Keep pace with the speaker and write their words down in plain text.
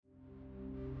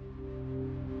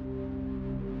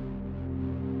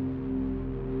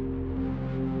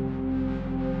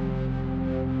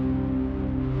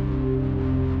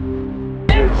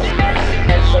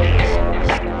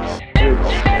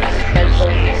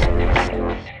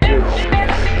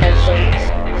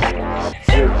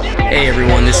Hey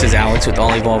everyone, this is Alex with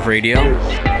ALEVOLVE Radio.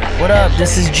 What up?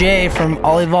 This is Jay from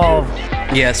ALEVOLVE.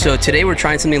 Yeah, so today we're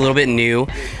trying something a little bit new.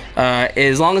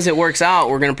 As long as it works out,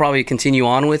 we're going to probably continue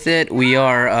on with it. We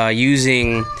are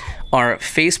using our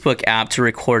Facebook app to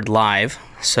record live.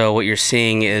 So what you're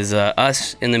seeing is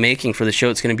us in the making for the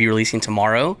show. It's going to be releasing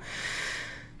tomorrow,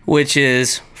 which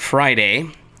is Friday.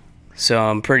 So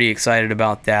I'm pretty excited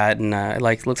about that, and it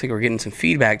looks like we're getting some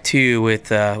feedback too with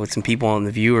some people and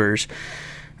the viewers.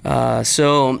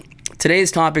 So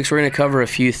today's topics, we're going to cover a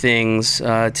few things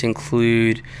to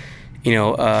include,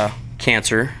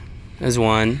 cancer as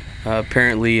one.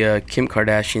 Apparently, Kim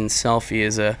Kardashian's selfie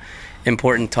is a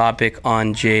important topic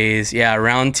on Jay's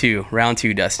round two,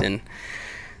 Dustin.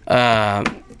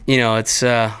 It's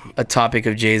a topic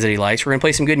of Jay's that he likes. We're going to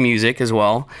play some good music as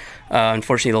well.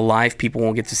 Unfortunately, the live people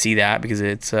won't get to see that because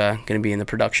it's going to be in the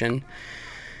production.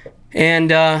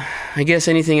 And I guess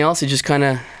anything else, it just kind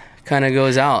of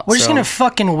goes out. We're just going to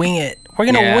fucking wing it. We're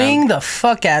going to wing the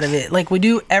fuck out of it like we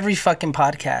do every fucking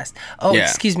podcast. Oh,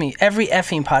 excuse me, every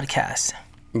effing podcast.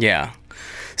 Yeah.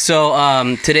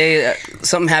 So today,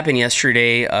 something happened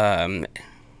yesterday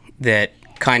that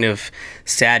kind of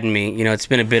saddened me. It's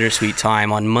been a bittersweet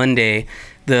time. On Monday,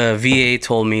 the VA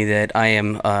told me that I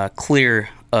am clear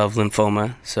of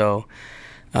lymphoma, so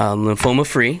lymphoma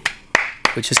free,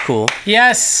 which is cool.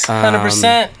 Yes,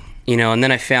 100%. And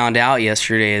then I found out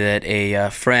yesterday that a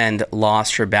friend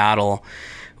lost her battle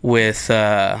with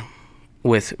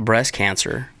breast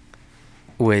cancer,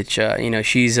 which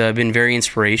she's been very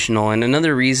inspirational. And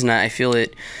another reason I feel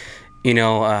it,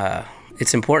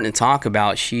 it's important to talk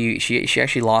about. She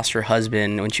actually lost her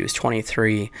husband when she was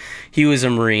 23. He was a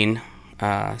Marine.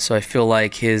 So I feel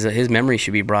like his memory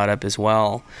should be brought up as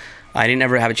well. I didn't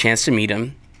ever have a chance to meet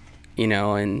him,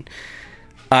 and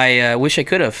I wish I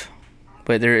could have.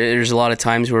 But there's a lot of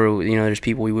times where, there's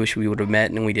people we wish we would have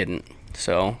met and we didn't.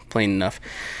 So, plain enough.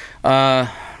 So,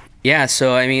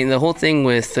 I mean, the whole thing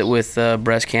with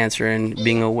breast cancer and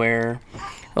being aware.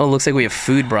 Oh, it looks like we have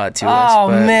food brought to us. Oh,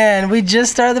 man. We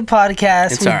just started the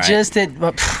podcast. It's all right.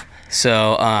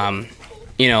 So,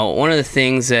 one of the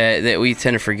things that we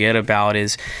tend to forget about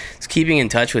is keeping in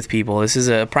touch with people. This is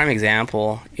a prime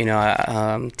example.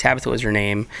 Tabitha was her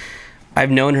name.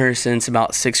 I've known her since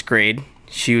about 6th grade.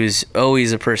 She was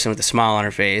always a person with a smile on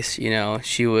her face.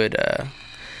 She would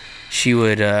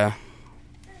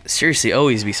seriously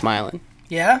always be smiling.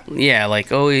 Yeah? Yeah,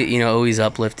 always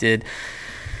uplifted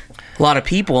a lot of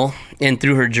people. And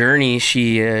through her journey,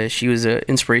 she was an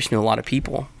inspiration to a lot of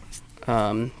people.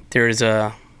 There's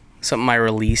something I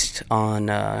released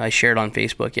I shared on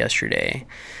Facebook yesterday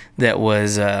that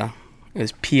was, it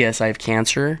was P.S. I have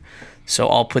cancer. So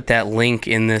I'll put that link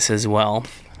in this as well.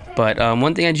 But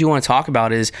one thing I do want to talk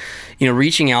about is,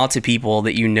 reaching out to people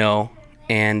that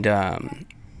and,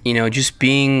 just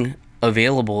being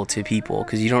available to people,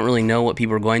 because you don't really know what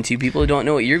people are going to. People don't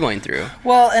know what you're going through.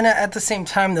 Well, and at the same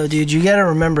time, though, dude, you got to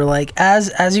remember,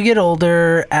 as you get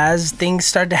older, as things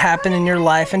start to happen in your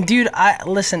life, and dude,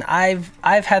 I've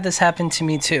had this happen to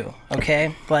me too,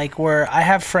 okay? Where I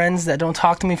have friends that don't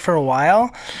talk to me for a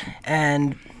while,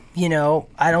 and I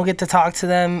don't get to talk to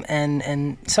them,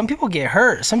 and some people get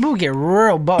hurt. Some people get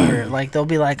real butthurt. They'll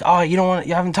be like, "Oh, you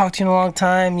haven't talked to you in a long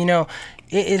time."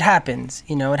 It happens.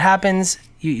 It happens.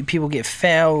 People get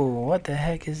what the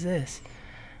heck is this?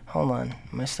 Hold on,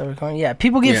 am I still recording? Yeah,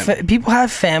 people people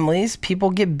have families. People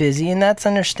get busy, and that's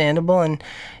understandable. And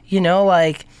even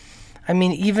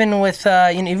with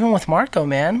Marco,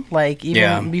 man,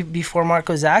 before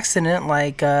Marco's accident,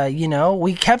 we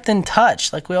kept in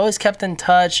touch. We always kept in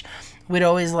touch. We'd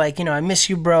always I miss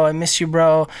you,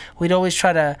 bro. We'd always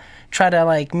try to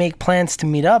make plans to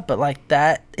meet up, but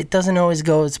that it doesn't always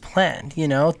go as planned,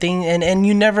 and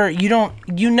you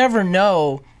never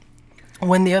know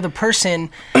when the other person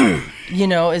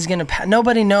is gonna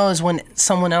nobody knows when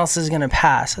someone else is gonna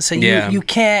pass, so you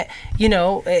can't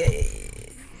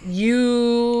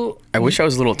I wish I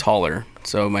was a little taller,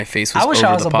 so my face was over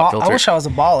the pop filter. I wish I was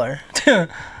a baller.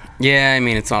 Yeah,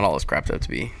 it's not all it's crapped up to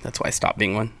be. That's why I stopped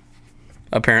being one,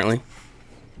 apparently.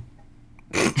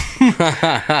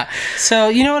 So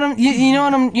what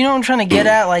I'm trying to get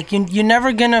at. You're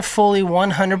never gonna fully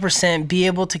 100% be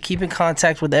able to keep in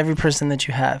contact with every person that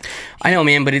you have. I know,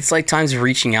 man, but it's times of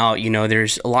reaching out.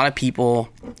 There's a lot of people.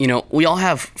 We all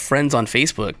have friends on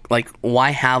Facebook. Why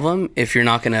have them if you're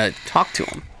not gonna talk to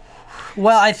them?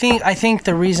 Well, I think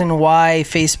the reason why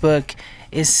Facebook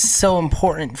is so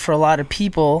important for a lot of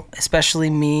people, especially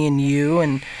me and you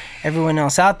and everyone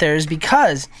else out there, is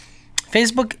because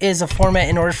Facebook is a format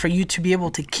in order for you to be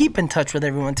able to keep in touch with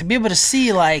everyone, to be able to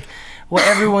see like what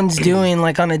everyone's doing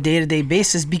like on a day-to-day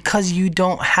basis, because you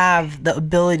don't have the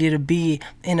ability to be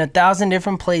in 1,000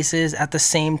 different places at the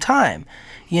same time.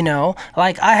 You know,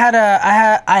 like I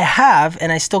have,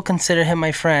 and I still consider him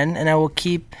my friend, and I will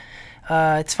keep.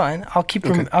 It's fine. I'll keep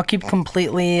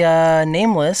completely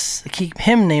nameless. Keep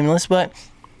him nameless, but.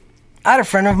 I had a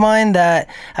friend of mine that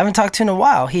I haven't talked to in a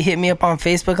while. He hit me up on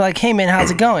Facebook like, hey, man,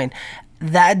 how's it going?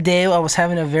 That day, I was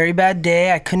having a very bad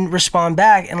day. I couldn't respond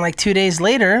back. And like 2 days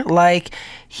later, like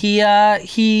he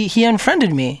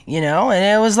unfriended me, you know? And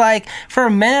it was like, for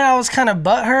a minute, I was kind of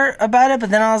butthurt about it.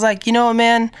 But then I was like, you know what,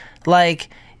 man? Like,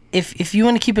 if you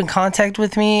want to keep in contact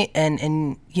with me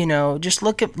and you know, just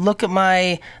look at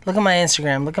my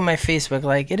Instagram, look at my Facebook,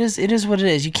 like it is what it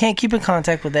is. You can't keep in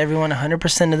contact with everyone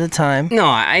 100% of the time. No,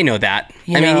 I know that.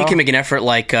 I mean, you can make an effort,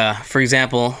 like for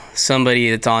example, somebody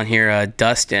that's on here,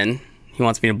 Dustin. He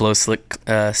wants me to blow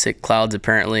sick clouds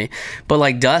apparently, but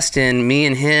like Dustin, me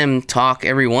and him talk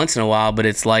every once in a while, but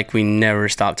it's like we never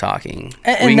stop talking.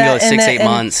 And we can go 6-8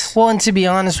 months. Well, and to be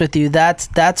honest with you,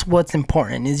 that's what's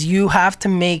important, is you have to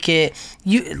make it,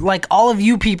 you like all of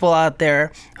you people out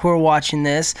there who are watching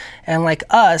this, and like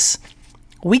us,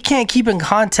 we can't keep in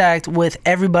contact with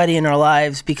everybody in our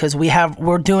lives because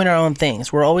we're doing our own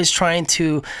things. We're always trying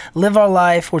to live our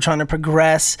life. We're trying to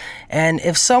progress. And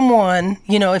if someone,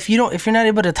 you know, if you're not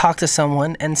able to talk to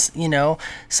someone and, you know,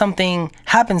 something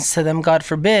happens to them, God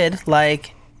forbid,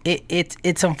 like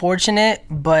it's unfortunate,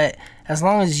 but as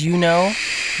long as you know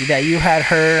that you had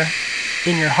her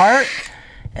in your heart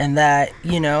and that,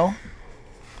 you know,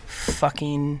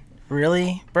 fucking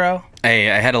really, bro.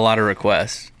 Hey, I had a lot of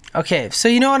requests. Okay, so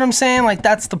you know what I'm saying? Like,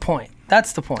 that's the point.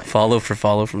 Follow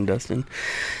from Dustin.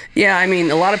 Yeah, I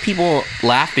mean, a lot of people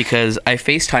laugh because I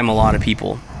FaceTime a lot of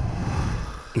people.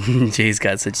 Jay's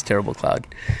got such a terrible cloud.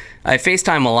 I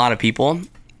FaceTime a lot of people,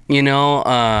 you know.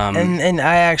 And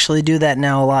I actually do that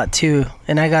now a lot, too.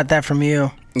 And I got that from you.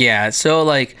 Yeah, so,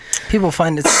 like... People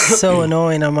find it so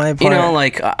annoying on my part. You know,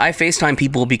 like, I FaceTime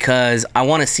people because I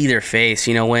want to see their face.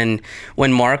 You know, when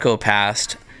Marco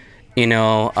passed, you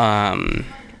know...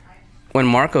 When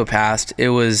Marco passed, it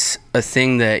was a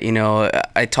thing that, you know,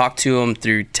 I talked to him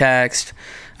through text.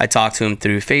 I talked to him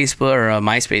through Facebook or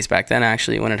MySpace back then,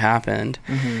 actually, when it happened.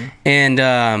 Mm-hmm.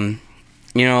 And,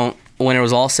 you know, when it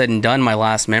was all said and done, my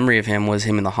last memory of him was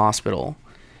him in the hospital,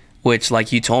 which,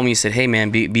 like you told me, you said, hey, man,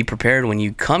 be prepared when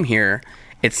you come here.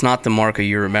 It's not the Marco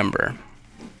you remember.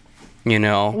 You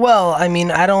know. Well, I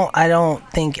mean, I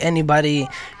don't think anybody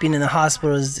being in the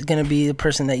hospital is going to be the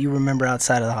person that you remember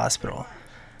outside of the hospital.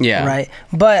 Yeah. Right.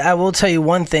 But I will tell you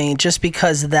one thing, just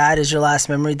because that is your last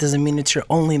memory doesn't mean it's your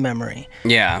only memory.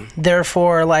 Yeah.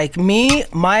 Therefore, like me,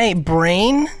 my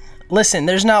brain, listen,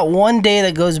 there's not one day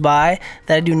that goes by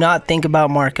that I do not think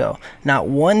about Marco. Not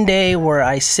one day where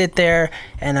I sit there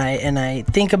and I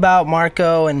think about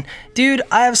Marco. And dude,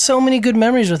 I have so many good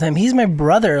memories with him. He's my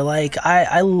brother. Like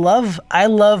I love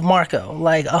Marco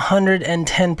like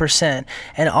 110%.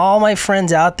 And all my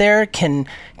friends out there can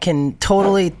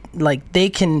totally, like, they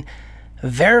can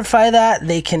verify that.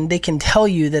 They can tell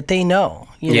you that they know,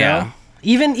 you know?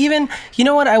 Even you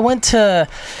know what, I went to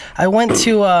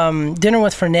dinner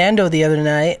with Fernando the other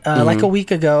night, like a week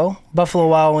ago, Buffalo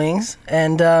Wild Wings,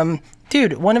 and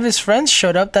dude, one of his friends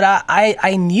showed up that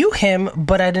I knew him,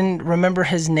 but I didn't remember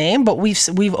his name, but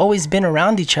we've always been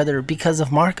around each other because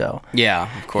of Marco. Yeah,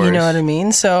 of course. You know what I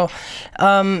mean? So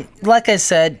like I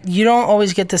said, you don't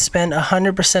always get to spend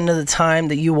 100% of the time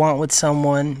that you want with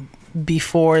someone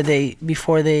before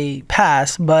they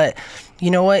pass, but you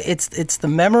know what? It's the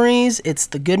memories, it's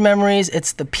the good memories,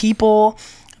 it's the people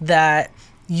that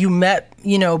you met,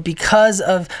 you know, because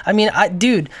of, I mean,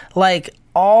 dude, like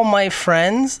all my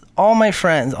close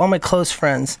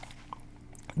friends,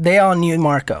 they all knew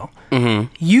Marco.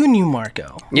 Mm-hmm. You knew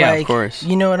Marco. Yeah, like, of course.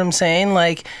 You know what I'm saying?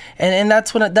 Like, and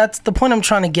that's the point I'm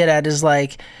trying to get at, is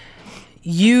like,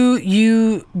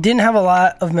 you didn't have a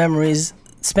lot of memories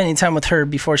spending time with her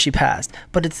before she passed,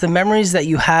 but it's the memories that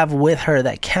you have with her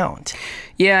that count.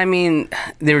 Yeah, I mean,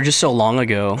 they were just so long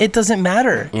ago. It doesn't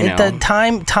matter. The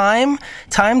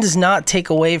time does not take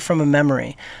away from a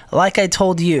memory. Like I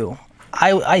told you,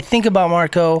 I think about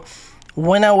Marco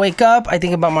when I wake up. I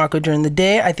think about Marco during the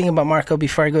day. I think about Marco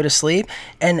before I go to sleep,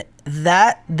 and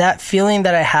that feeling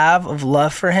that I have of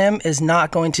love for him is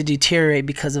not going to deteriorate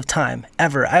because of time,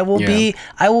 ever. I will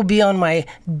be on my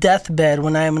deathbed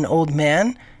when I am an old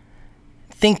man,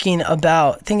 thinking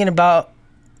about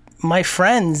my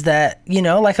friends that, you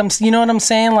know, like you know what I'm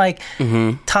saying? Like,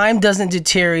 mm-hmm. Time doesn't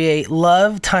deteriorate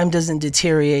love. Time doesn't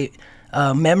deteriorate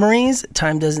memories.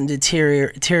 Time doesn't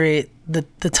deteriorate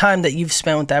the time that you've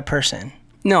spent with that person.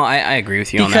 No, I agree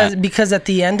with you on that. Because at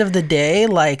the end of the day,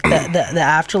 like the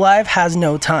afterlife has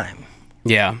no time.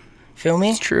 Yeah. Feel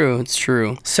me? It's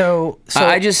true. So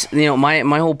I just,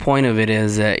 my whole point of it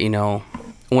is that,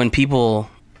 when people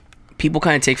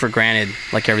kind of take for granted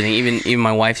like everything, even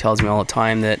my wife tells me all the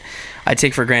time that I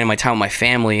take for granted my time with my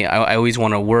family. I always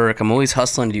want to work. I'm always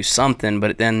hustling to do something,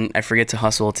 but then I forget to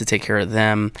hustle to take care of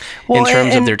them in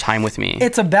terms of their time with me.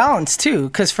 It's a balance too,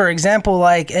 because for example,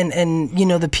 like, and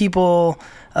the people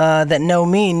that know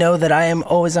me know that I am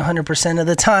always 100% of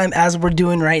the time, as we're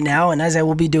doing right now, and as I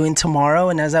will be doing tomorrow,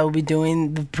 and as I will be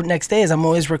doing the next days. I'm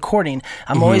always recording.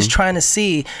 I'm always trying to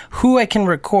see who I can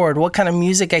record, what kind of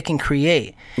music I can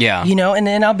create. Yeah.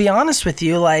 And I'll be honest with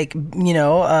you, like,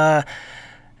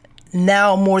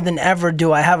 now more than ever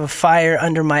do I have a fire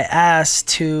under my ass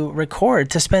to record,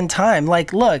 to spend time.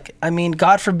 Like, look, I mean,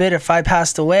 God forbid if I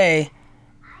passed away,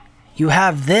 you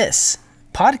have this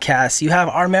podcast, you have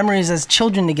our memories as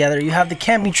children together, you have the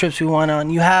camping trips we went on,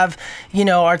 you have,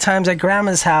 our times at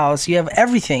grandma's house, you have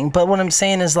everything. But what I'm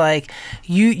saying is, like,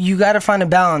 you got to find a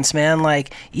balance, man.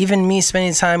 Like, even me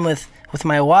spending time with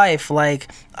my wife,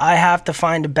 like, I have to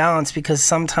find a balance, because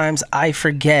sometimes I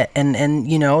forget, and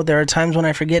there are times when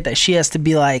I forget that she has to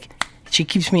be like, she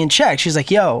keeps me in check. She's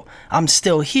like, yo, I'm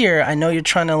still here. I know you're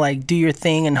trying to, like, do your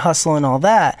thing and hustle and all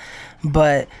that,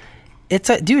 but it's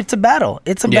a battle.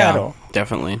 It's a battle.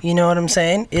 Definitely. You know what I'm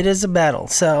saying? It is a battle.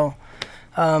 So,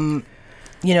 my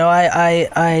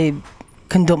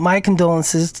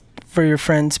condolences for your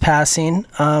friend's passing.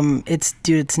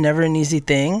 It's never an easy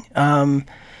thing.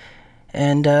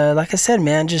 And like I said,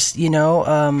 man, just,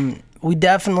 we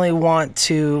definitely want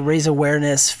to raise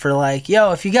awareness for, like,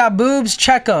 yo, if you got boobs,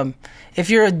 check them. If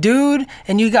you're a dude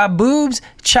and you got boobs,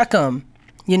 check them.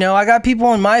 I got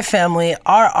people in my family.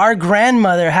 Our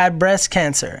grandmother had breast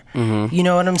cancer. Mm-hmm. You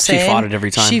know what I'm saying? She fought it every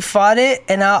time. She fought it,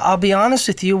 and I'll be honest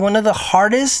with you, one of the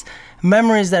hardest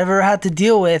memories that I've ever had to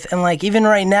deal with, and, like, even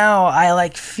right now, I,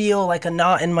 like, feel like a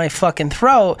knot in my fucking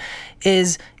throat,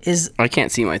 is I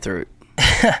can't see my throat.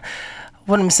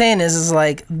 What I'm saying is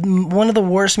like, one of the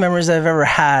worst memories I've ever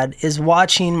had is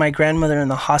watching my grandmother in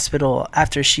the hospital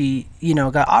after she,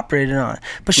 got operated on.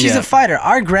 But she's a fighter.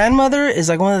 Our grandmother is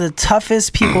like one of the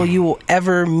toughest people you will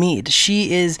ever meet.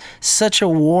 She is such a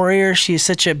warrior. She is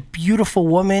such a beautiful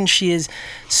woman. She is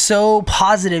so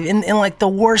positive. In like the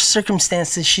worst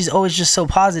circumstances, she's always just so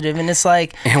positive. And it's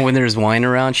like... And when there's wine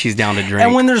around, she's down to drink.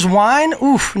 And when there's wine,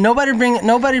 oof, nobody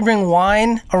bring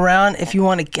wine around if you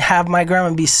want to have my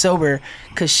grandma be sober.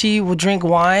 Because she will drink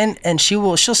wine and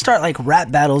she'll start like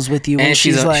rap battles with you. And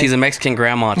she's a Mexican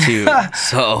grandma too.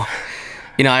 So,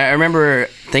 I remember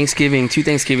two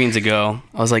Thanksgivings ago,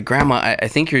 I was like, Grandma, I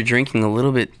think you're drinking a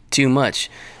little bit too much.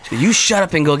 She goes, you shut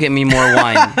up and go get me more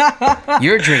wine.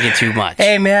 You're drinking too much.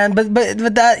 Hey man, but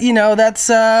that,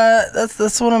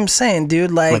 that's what I'm saying,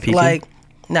 dude. Like,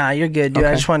 nah, you're good, dude.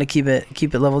 Okay. I just want to keep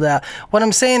it leveled out. What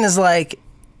I'm saying is, like,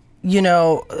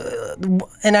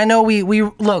 and I know we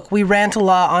rant a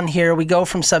lot on here. We go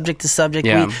from subject to subject.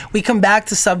 Yeah. We come back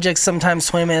to subjects sometimes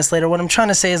 20 minutes later. What I'm trying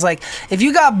to say is, like, if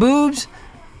you got boobs,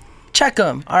 check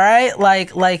them. All right.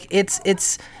 Like it's,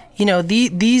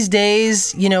 these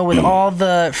days, with all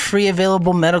the free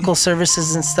available medical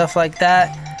services and stuff like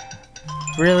that.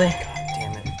 Really? God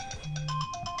damn it.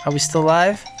 Are we still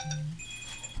live?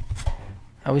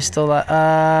 Go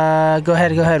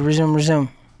ahead. Resume.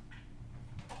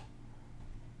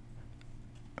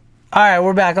 All right,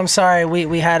 we're back. I'm sorry,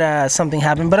 we had something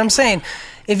happen, but I'm saying,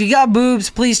 if you got boobs,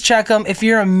 please check them. If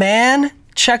you're a man,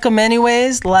 check them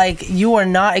anyways. Like, you are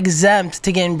not exempt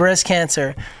to getting breast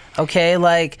cancer. Okay,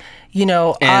 like,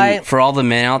 and for all the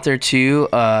men out there too,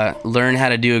 learn how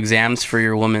to do exams for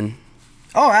your woman.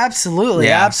 Oh, absolutely,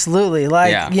 yeah. Absolutely.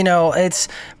 Like, it's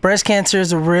breast cancer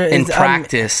is a real... And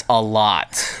practice a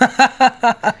lot.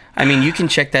 I mean, you can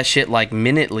check that shit like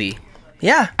minutely.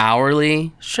 Yeah.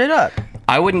 Hourly. Straight up.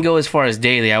 I wouldn't go as far as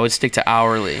daily. I would stick to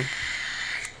hourly.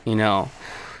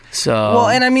 So. Well,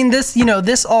 and I mean,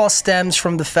 this all stems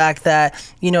from the fact that,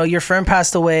 your friend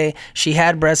passed away. She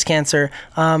had breast cancer.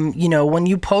 When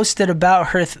you posted about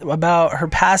her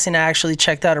passing, I actually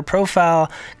checked out her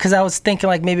profile because I was thinking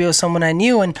like maybe it was someone I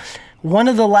knew. And one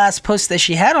of the last posts that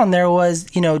she had on there was,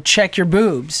 check your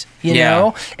boobs,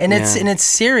 know, and it's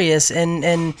serious.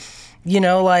 And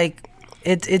like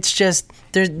it's just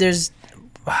there's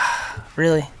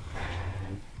really,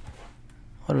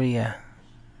 what do we got?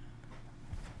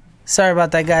 Sorry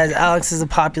about that, guys. Alex is a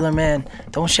popular man.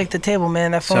 Don't shake the table,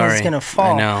 man. That phone is going to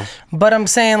fall. I know. But I'm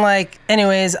saying, like,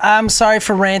 anyways, I'm sorry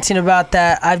for ranting about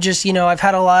that. I've just, I've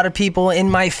had a lot of people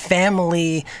in my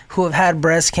family who have had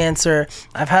breast cancer.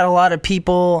 I've had a lot of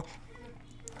people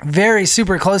very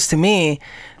super close to me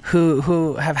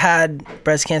who have had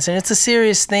breast cancer. And it's a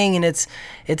serious thing, and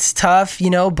it's tough,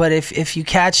 but if you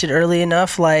catch it early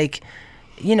enough, like,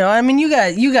 I mean, you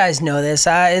guys know this.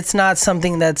 It's not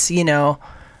something that's,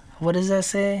 what does that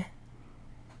say?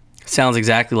 Sounds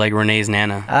exactly like Renee's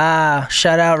Nana.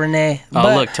 Shout out Renee.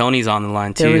 Oh, look, Tony's on the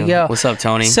line too. There we go. What's up,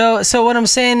 Tony? So what I'm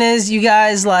saying is, you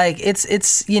guys, like,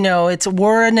 it's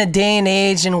we're in a day and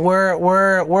age, and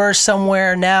we're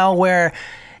somewhere now where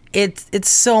it's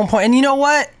so important. And you know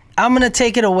what? I'm gonna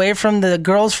take it away from the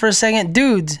girls for a second.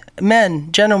 Dudes,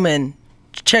 men, gentlemen,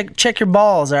 check your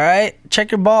balls, all right? Check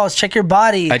your balls, check your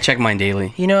body. I check mine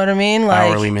daily. You know what I mean?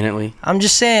 Like, hourly, minutely. I'm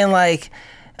just saying, like,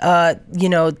 to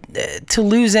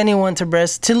lose anyone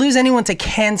to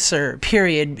cancer,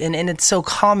 period, and it's so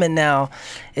common now.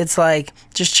 It's like,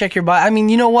 just check your body. I mean,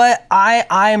 you know what?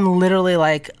 I'm literally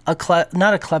like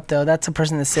not a klepto. That's a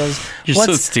person that steals. You're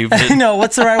so stupid. No,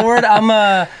 what's the right word?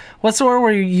 What's the word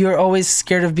where you're always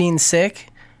scared of being sick?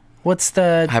 What's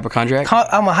the hypochondriac?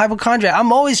 I'm a hypochondriac.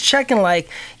 I'm always checking, like,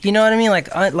 you know what I mean,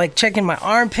 like checking my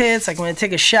armpits, like when I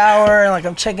take a shower, like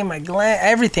I'm checking my gland,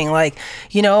 everything, like,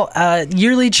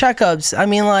 yearly checkups. I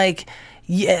mean, like,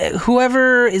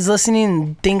 whoever is listening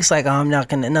and thinks like, oh,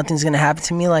 nothing's gonna happen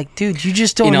to me, like, dude, you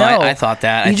just don't know. I thought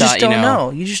that. You just don't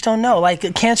know. You just don't know.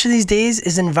 Like, cancer these days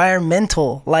is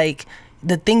environmental. Like,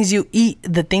 the things you eat,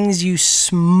 the things you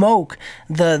smoke,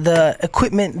 the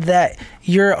equipment that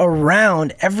you're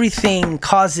around, everything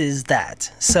causes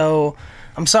that. So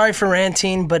I'm sorry for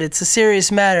ranting, but it's a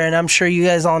serious matter, and I'm sure you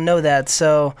guys all know that.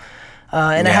 So,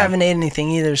 I haven't ate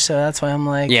anything either, so that's why I'm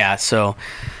like... Yeah, so,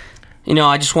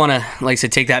 I just want to, like I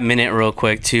said, take that minute real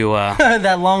quick to...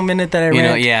 that long minute that I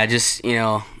ran. Just,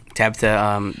 tap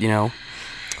the,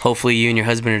 hopefully you and your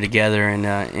husband are together and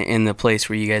in the place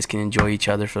where you guys can enjoy each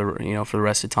other for the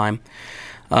rest of the time.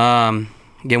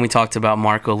 Again, we talked about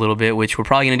Marco a little bit, which we're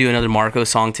probably going to do another Marco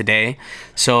song today.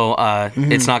 So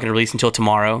it's not going to release until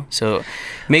tomorrow. So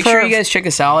make sure you guys check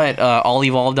us out at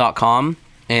ALEVOLVE.com.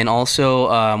 And also,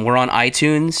 we're on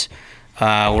iTunes.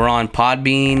 We're on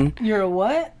Podbean. You're a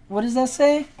what? What does that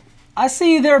say? I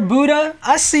see you there, Buddha.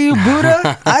 I see you,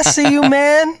 Buddha. I see you,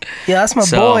 man. Yeah, that's my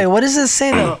boy. What does it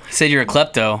say, though? He said you're a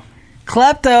klepto.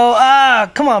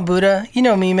 Klepto? Come on, Buddha. You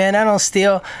know me, man. I don't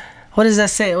steal. What does that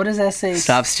say?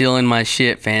 Stop stealing my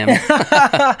shit, fam.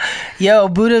 Yo,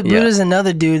 Buddha's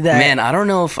another dude that... Man, I don't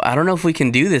know if we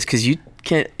can do this, because you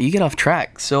get off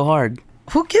track so hard.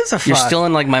 Who gives a fuck? You're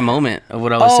stealing, like, my moment of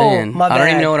what I was saying. My bad. I don't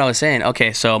even know what I was saying.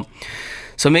 Okay, so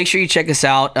make sure you check us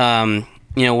out.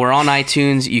 We're on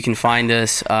iTunes. You can find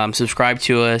us. Subscribe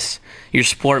to us. Your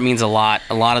support means a lot.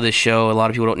 A lot of the show, a lot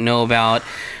of people don't know about.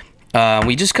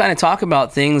 We just kind of talk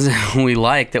about things we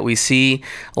like, that we see.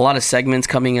 A lot of segments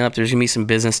coming up. There's going to be some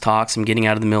business talk, some getting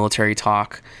out of the military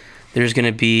talk. There's going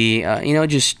to be,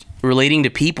 just relating to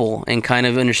people and kind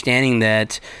of understanding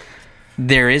that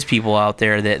there is people out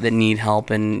there that need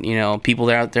help, and, people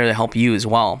that are out there that help you as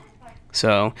well.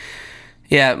 So...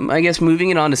 yeah, I guess moving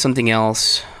it on to something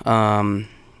else,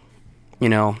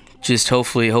 just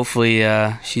hopefully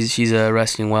she's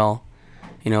resting well.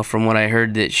 From what I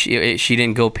heard, that she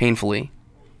didn't go painfully,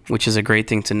 which is a great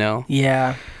thing to know.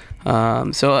 Yeah.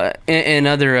 So in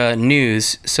other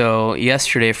news, so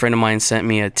yesterday a friend of mine sent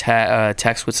me a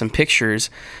text with some pictures.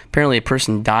 Apparently a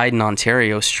person died in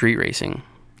Ontario street racing.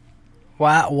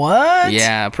 Wow, what?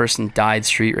 Yeah, a person died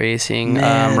street racing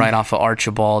right off of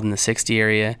Archibald in the 60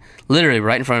 area. Literally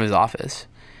right in front of his office.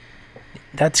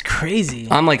 That's crazy.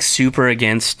 I'm like super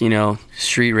against,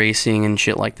 street racing and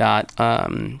shit like that.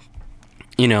 And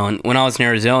when I was in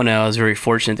Arizona, I was very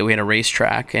fortunate that we had a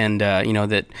racetrack and,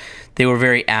 that they were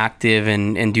very active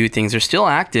and do things. They're still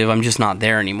active. I'm just not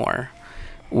there anymore,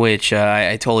 which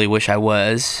I totally wish I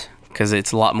was, because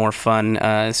it's a lot more fun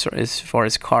as far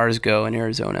as cars go in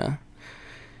Arizona.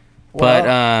 But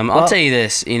I'll tell you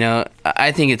this,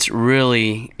 I think it's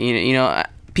really,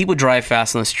 people drive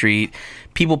fast on the street.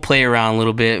 People play around a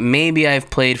little bit. Maybe I've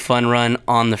played Fun Run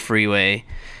on the freeway,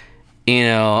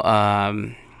 but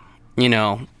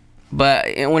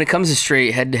when it comes to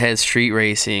straight head-to-head street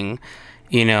racing,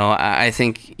 I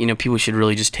think, people should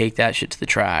really just take that shit to the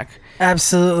track.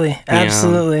 Absolutely.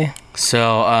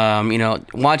 So,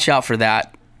 watch out for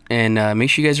that, and make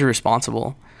sure you guys are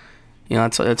responsible.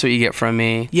 That's what you get from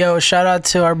me. Yo, shout out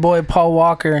to our boy Paul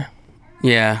Walker.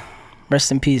 Yeah.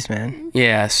 Rest in peace, man.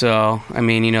 Yeah, so I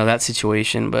mean, you know, that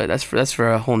situation, but that's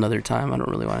for a whole nother time. I don't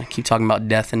really want to keep talking about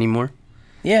death anymore.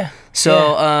 Yeah.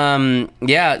 So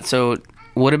so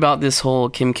what about this whole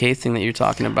Kim K thing that you're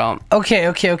talking about?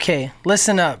 Okay.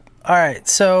 Listen up. All right.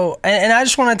 So, and I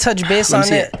just want to touch base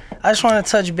on it. I just want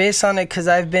to touch base on it because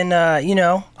I've been, you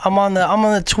know, I'm on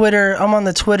the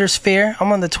Twitter sphere.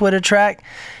 I'm on the Twitter track.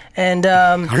 And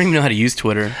I don't even know how to use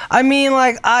Twitter. I mean,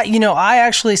 like, I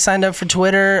actually signed up for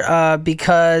Twitter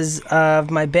because of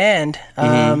my band.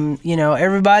 You know,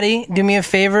 everybody, do me a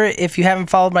favor. If you haven't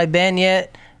followed my band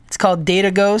yet, it's called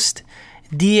Data Ghost.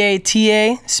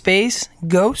 DATA space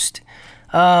Ghost.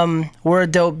 We're a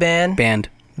dope band.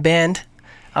 Band.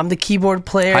 I'm the keyboard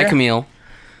player. Hi, Camille.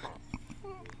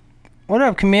 What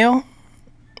up, Camille?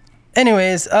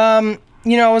 Anyways,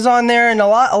 you know, I was on there, and a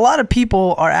lot of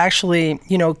people are actually,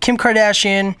 you know, Kim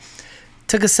Kardashian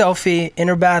took a selfie in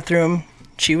her bathroom.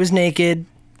 She was naked.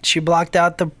 She blocked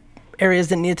out the areas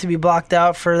that needed to be blocked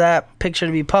out for that picture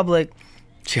to be public.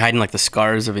 She hiding like the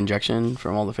scars of injection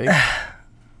from all the fake.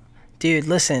 Dude,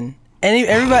 listen.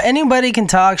 Anybody can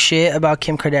talk shit about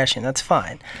Kim Kardashian. That's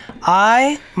fine.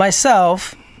 I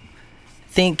myself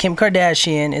think Kim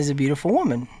Kardashian is a beautiful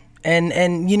woman.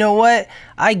 And you know what?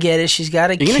 I get it. She's got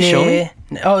a kid. You gonna show me?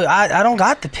 Oh, I don't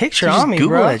got the picture on me,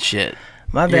 Google bro. that shit.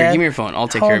 My bad. Here, give me your phone. I'll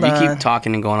take care of it. You keep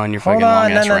talking and going on your fucking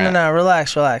long ass rant. No.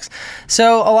 Relax.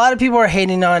 So a lot of people are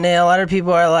hating on it. A lot of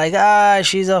people are like,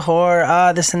 she's a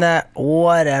whore. This and that.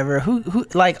 Whatever. Who?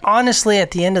 Like, honestly,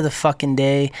 at the end of the fucking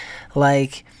day,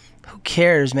 like, who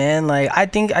cares, man? Like, I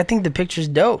think the picture's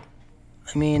dope.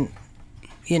 I mean,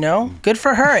 you know, good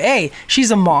for her. Hey,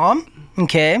 she's a mom.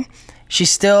 Okay. She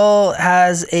still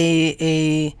has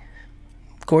a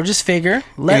gorgeous figure.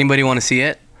 Anybody want to see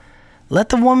it? Let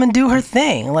the woman do her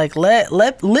thing. Like, let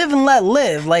live and let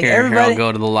live. Like, everybody. Here, I'll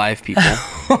go to the live people.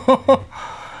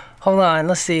 Hold on,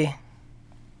 let's see.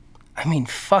 I mean,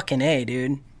 fucking A,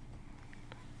 dude.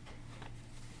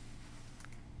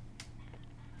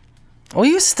 Will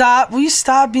you stop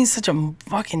being such a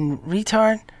fucking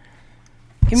retard?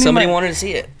 Somebody wanted to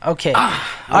see it. Okay. All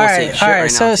right.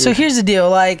 So here's the deal.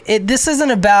 Like, this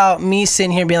isn't about me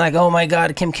sitting here being like, oh my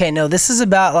God, Kim K. No, this is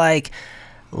about, like,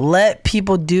 let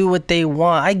people do what they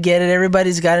want. I get it.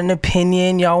 Everybody's got an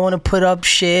opinion. Y'all want to put up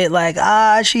shit like,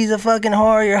 she's a fucking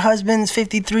whore. Your husband's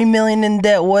 $53 million in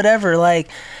debt. Whatever. Like,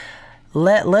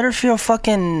 let her feel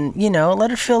fucking. You know, let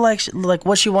her feel like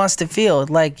what she wants to feel.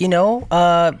 Like, you know,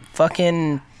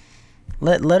 fucking.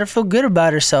 Let her feel good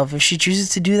about herself. If she chooses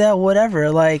to do that,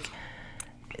 whatever. Like,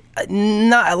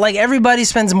 not like everybody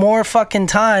spends more fucking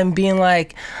time being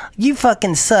like, you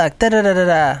fucking suck. Da da da da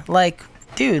da. Like,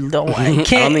 dude, I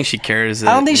don't think she cares.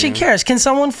 I don't think she cares. Can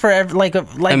someone forever like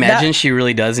imagine that? She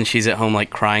really does, and she's at home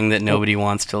like crying that nobody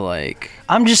wants to like.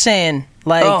 I'm just saying,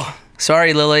 like. Oh,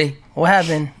 sorry, Lily. What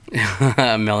happened?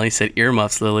 Melly said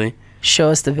earmuffs, Lily.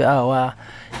 Show us the. Oh wow.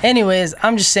 Anyways,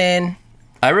 I'm just saying.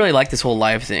 I really like this whole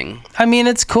live thing. I mean,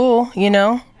 it's cool, you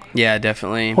know? Yeah,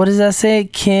 definitely. What does that say?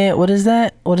 What is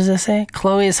that? What does that say?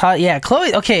 Chloe is hot. Yeah,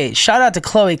 Chloe. Okay, shout out to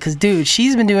Chloe because, dude,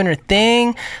 she's been doing her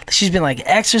thing. She's been, like,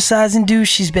 exercising, dude.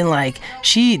 She's been, like,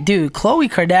 Khloe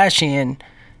Kardashian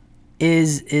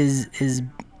is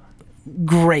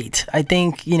great. I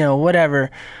think, you know, whatever.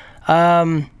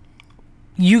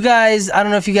 You guys, I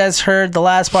don't know if you guys heard the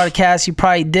last podcast. You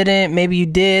probably didn't. Maybe you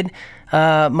did.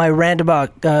 My rant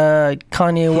about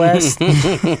Kanye West.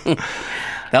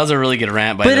 That was a really good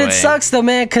rant, by the way. But it sucks though,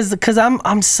 man, because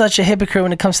I'm such a hypocrite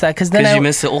when it comes to that. Because you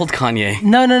missed the old Kanye.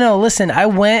 No. Listen, I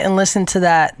went and listened to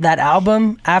that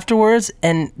album afterwards,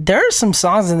 and there are some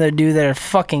songs in there, dude, that are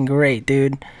fucking great,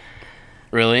 dude.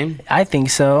 Really? I think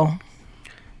so.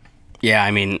 Yeah,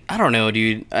 I mean, I don't know,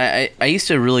 dude. I used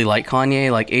to really like Kanye,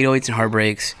 like 808s and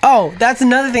Heartbreaks. Oh, that's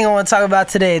another thing I want to talk about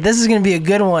today. This is going to be a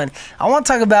good one. I want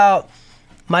to talk about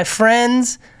my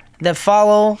friends that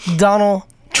follow Donald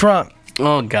Trump.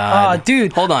 Oh, God. Oh,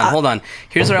 dude. Hold on.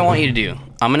 Here's what I want you to do.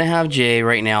 I'm going to have Jay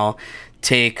right now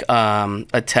take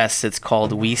a test that's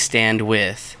called We Stand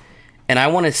With. And I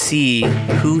want to see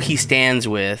who he stands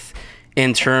with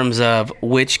in terms of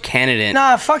which candidate.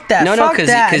 Nah, fuck that. No, fuck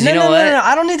that. Because you know what? No.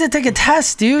 I don't need to take a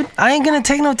test, dude. I ain't going to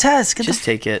take no test. Just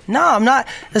take it. No, I'm not.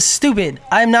 That's stupid.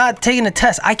 I'm not taking a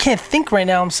test. I can't think right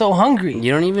now. I'm so hungry. You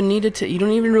don't even need it. You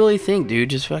don't even really think, dude.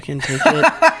 Just fucking take it.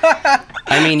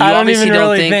 I mean, you obviously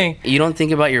don't think. You don't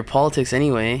think about your politics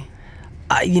anyway.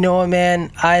 You know what,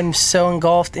 man? I'm so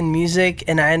engulfed in music,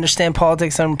 and I understand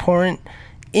politics are important,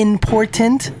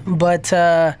 but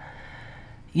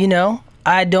you know,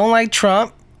 I don't like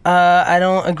Trump. I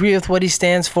don't agree with what he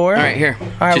stands for. All right, here. All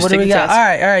right, Just what do take we the got?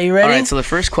 test. All right, you ready? All right, so the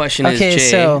first question is, Okay, Jay,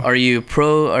 so-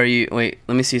 wait,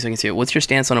 let me see so I can see it. What's your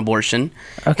stance on abortion?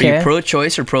 Okay. Are you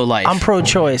pro-choice or pro-life? I'm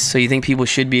pro-choice. So you think people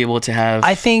should be able to have...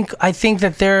 I think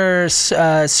that there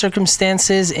are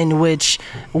circumstances in which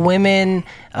women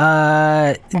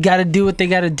got to do what they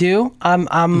got to do.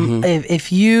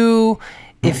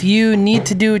 If you need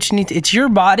to do what you need to, it's your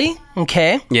body,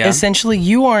 okay? Yeah. Essentially,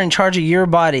 you are in charge of your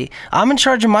body. I'm in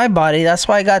charge of my body. That's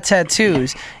why I got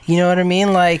tattoos. You know what I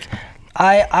mean? Like,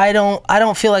 I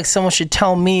don't feel like someone should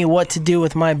tell me what to do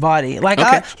with my body. Like,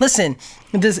 Okay. listen,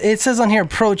 it says on here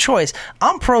pro-choice.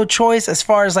 I'm pro-choice as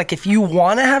far as like if you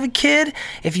want to have a kid,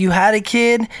 if you had a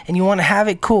kid and you want to have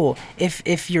it, cool.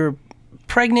 If you're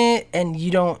pregnant and you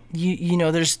don't, you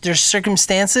know, there's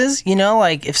circumstances, you know,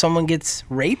 like if someone gets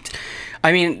raped.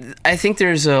 I mean, I think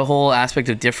there's a whole aspect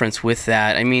of difference with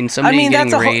that. I mean, somebody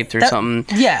getting raped or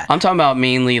something. Yeah. I'm talking about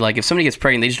mainly like if somebody gets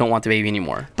pregnant, they just don't want the baby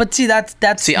anymore. But see, that's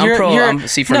See, I'm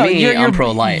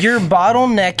pro-life. You're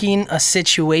bottlenecking a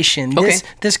situation.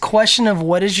 This question of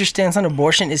what is your stance on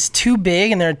abortion is too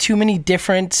big, and there are too many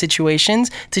different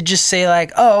situations to just say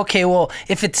like, oh, okay, well,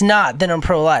 if it's not, then I'm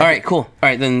pro-life. All right, cool. All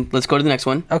right, then let's go to the next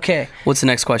one. Okay. What's the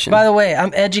next question? By the way,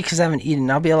 I'm edgy because I haven't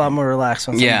eaten. I'll be a lot more relaxed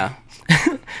once. Yeah.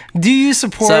 Do you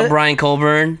support? What's up, Brian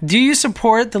Colburn? Do you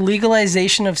support the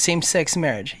legalization of same-sex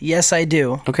marriage? Yes, I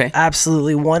do. Okay.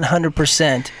 Absolutely,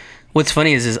 100%. What's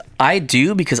funny is I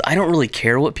do because I don't really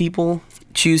care what people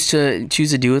choose to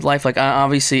do with life. Like,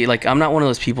 obviously, like I'm not one of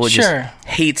those people that just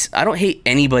hates. I don't hate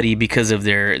anybody because of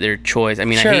their choice. I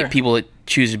mean, I hate people that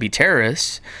choose to be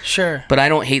terrorists. Sure. But I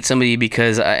don't hate somebody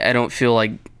because I don't feel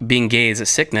like being gay is a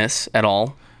sickness at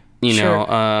all. You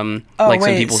know, like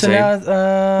some people say.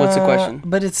 Now, what's the question?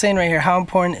 But it's saying right here, how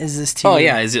important is this to you? Oh,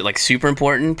 yeah. Is it like super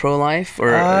important, pro-life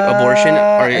or abortion?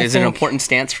 Or is it an important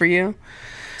stance for you?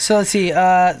 So let's see.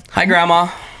 Hi, Grandma.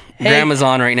 Hey. Grandma's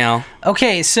on right now.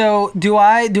 Okay, so do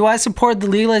I support the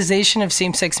legalization of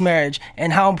same-sex marriage?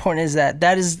 And how important is that?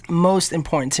 That is most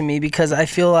important to me because I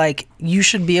feel like you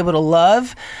should be able to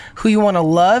love who you want to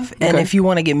love. And if you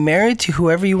want to get married to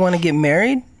whoever you want to get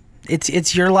married,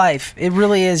 it's your life. It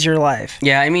really is your life.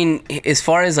 Yeah, I mean, as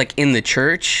far as like in the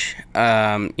church,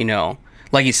 you know,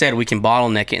 like you said, we can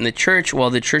bottleneck it in the church. Well,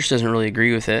 the church doesn't really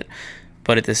agree with it,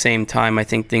 but at the same time, I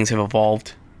think things have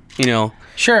evolved. You know.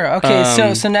 Sure.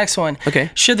 Okay. So next one. Okay.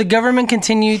 Should the government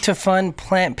continue to fund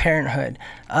Planned Parenthood?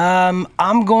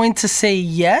 I'm going to say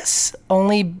yes.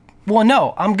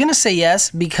 No, I'm gonna say yes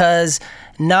because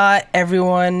not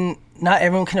everyone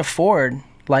can afford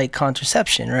like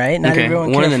contraception, right? Not everyone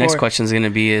can One of the afford. next questions is going to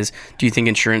be is, do you think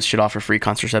insurance should offer free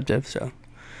contraceptive? So.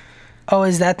 Oh,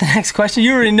 is that the next question?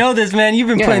 You already know this, man. You've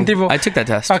been playing through. I took that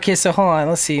test. Okay, so hold on.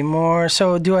 Let's see more.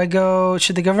 So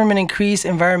should the government increase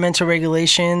environmental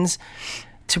regulations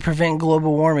to prevent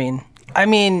global warming? I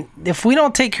mean, if we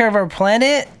don't take care of our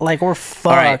planet, like we're fucked.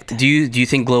 All right. Do you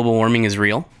think global warming is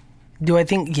real? Do I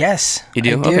think yes? You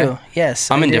do? I do. Okay. Yes.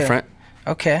 I'm indifferent.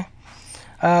 Okay.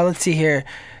 Let's see here.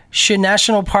 Should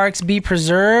national parks be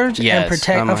preserved and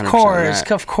protected?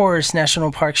 Of course,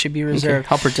 national parks should be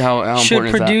reserved. Okay. How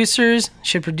important is that?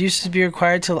 Should producers be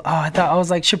required to? Oh, I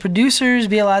was like, should producers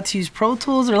be allowed to use Pro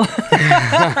Tools or?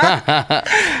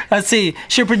 Let's see.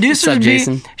 Should producers What's up,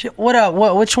 Jason? What up?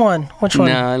 Which one? No,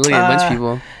 look at a bunch of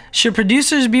people. Should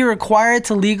producers be required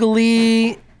to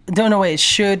legally?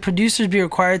 Should producers be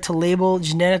required to label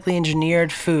genetically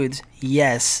engineered foods?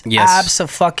 Yes.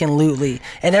 Abso-fucking-lutely.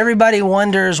 And everybody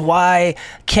wonders why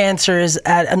cancer is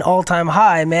at an all-time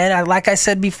high, man. Like I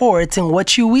said before, it's in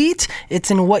what you eat. It's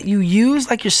in what you use,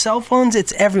 like your cell phones.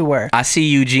 It's everywhere. I see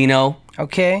you, Gino.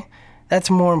 Okay.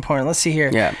 That's more important. Let's see here.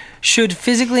 Yeah. Should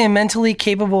physically and mentally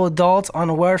capable adults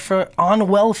on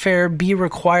welfare be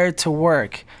required to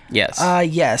work? Yes.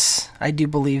 Yes, I do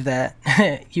believe that.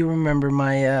 You remember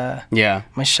my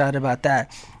my shot about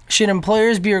that. Should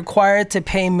employers be required to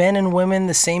pay men and women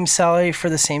the same salary for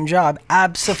the same job?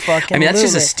 Absolutely. I mean, that's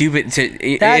just a stupid.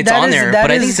 It's on there,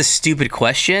 but I think it's a stupid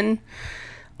question.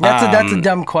 That's a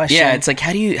dumb question. Yeah, it's like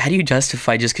how do you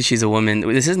justify just because she's a woman?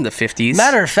 This isn't the 50s.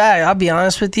 Matter of fact, I'll be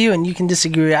honest with you, and you can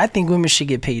disagree. I think women should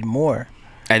get paid more.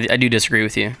 I do disagree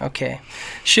with you. Okay.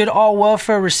 Should all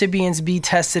welfare recipients be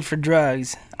tested for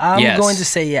drugs? I'm going to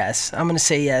say yes. I'm going to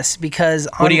say yes because...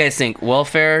 What do you guys think?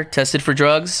 Welfare tested for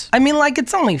drugs? I mean, like,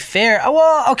 it's only fair.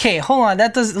 Well, okay, hold on.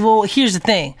 Well, here's the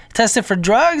thing. Tested for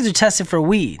drugs or tested for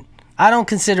weed? I don't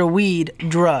consider weed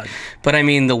drug. But I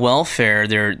mean, the welfare,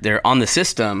 they're on the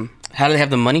system. How do they have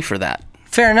the money for that?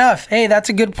 Fair enough. Hey, that's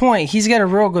a good point. He's got a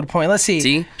real good point. Let's see.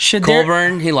 See? Should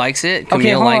Colburn, he likes it.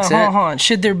 Camille hold likes on, it. Hold on.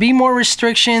 Should there be more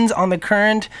restrictions on the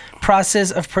current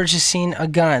process of purchasing a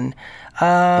gun?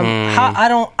 I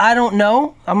don't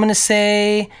know. I'm gonna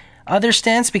say other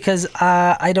stance because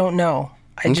I don't know.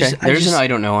 There's an I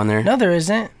don't know on there. No, there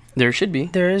isn't. There should be.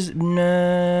 There is no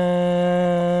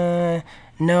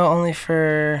only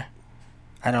for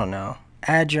I don't know.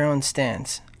 Add your own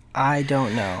stance. I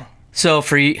don't know. So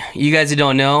for you guys who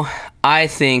don't know, I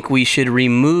think we should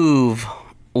remove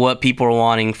what people are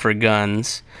wanting for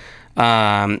guns.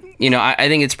 I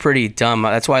think it's pretty dumb.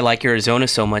 That's why I like Arizona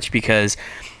so much because,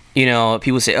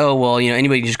 people say, oh, well,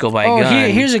 anybody can just go buy a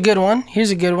gun. Here's a good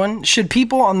one. Should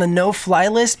people on the no-fly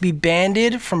list be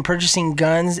banned from purchasing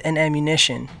guns and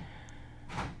ammunition?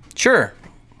 Sure.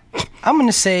 I'm going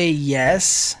to say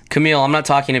yes. Camille, I'm not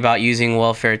talking about using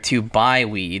welfare to buy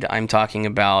weed. I'm talking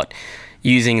about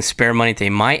using spare money they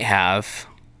might have.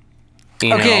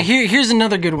 Here's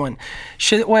another good one.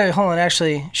 Should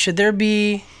there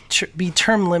be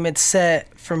term limits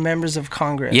set for members of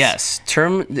Congress? Yes.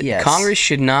 Congress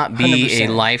should not be 100%.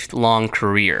 A lifelong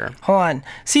career. Hold on.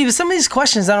 See, but some of these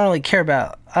questions I don't really care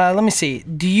about. Let me see.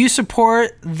 Do you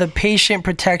support the Patient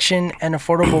Protection and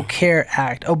Affordable Care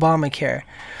Act, Obamacare?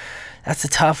 That's a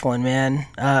tough one, man.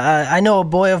 I know a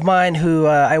boy of mine who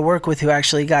I work with who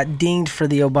actually got dinged for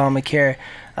the Obamacare.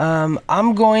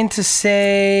 I'm going to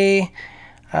say...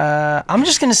 I'm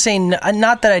just going to say,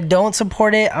 not that I don't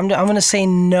support it. I'm going to say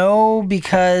no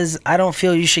because I don't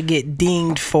feel you should get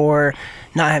dinged for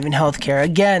not having health care.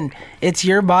 Again, it's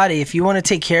your body. If you want to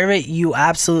take care of it, you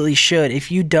absolutely should.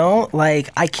 If you don't,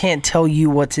 I can't tell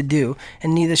you what to do,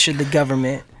 and neither should the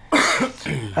government.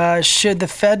 Should the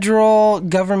federal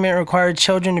government require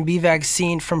children to be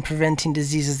vaccinated from preventing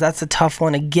diseases? That's a tough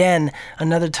one. Again,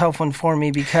 another tough one for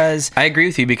me because... I agree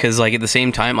with you because, at the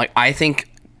same time, I think...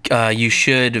 you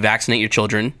should vaccinate your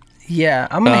children. Yeah,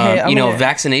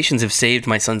 vaccinations have saved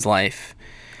my son's life.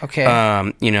 Okay.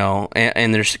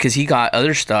 And there's because he got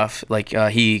other stuff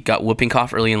he got whooping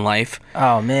cough early in life.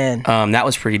 Oh man. That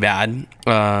was pretty bad.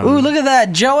 Ooh, look at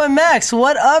that, Joe and Max.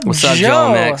 What up, what's up,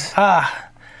 Joe and Max? Man,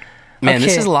 okay.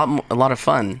 This is a lot of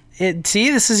fun.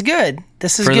 This is good.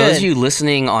 For those of you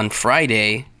listening on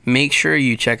Friday, make sure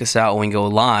you check us out when we go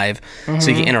live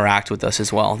so you can interact with us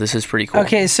as well. This is pretty cool.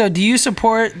 Okay, so do you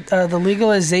support the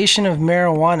legalization of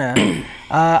marijuana?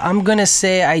 I'm going to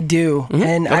say I do. Mm-hmm.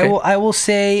 And okay. I will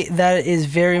say that is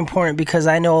very important because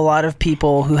I know a lot of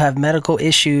people who have medical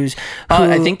issues.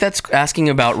 I think that's asking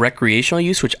about recreational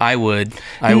use, which I would.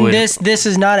 This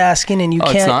is not asking, and you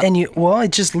can't. It's not? And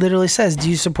it just literally says, do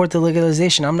you support the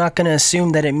legalization? I'm not going to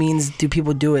assume that it means do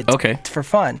people do it for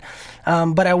fun.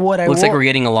 Looks like we're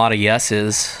getting a lot of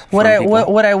yeses. What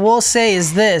I will say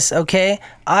is this, okay?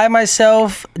 I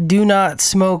myself do not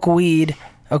smoke weed,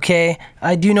 okay?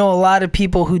 I do know a lot of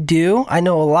people who do. And I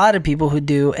know a lot of people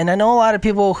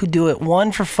who do it,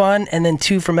 1, for fun, and then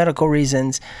 2, for medical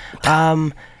reasons.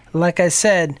 Like I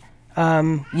said,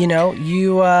 I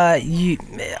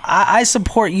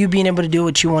support you being able to do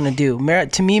what you want to do.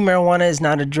 To me, marijuana is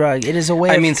not a drug. It is a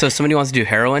way so if somebody wants to do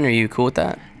heroin, are you cool with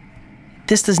that?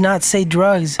 This does not say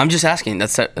drugs. I'm just asking.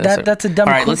 That's a dumb. All right, that's a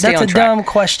dumb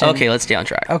question. Okay, let's stay on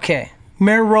track. Okay,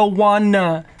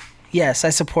 marijuana. Yes, I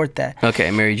support that. Okay,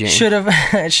 Mary Jane. Should a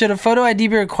photo ID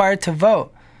be required to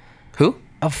vote? Who?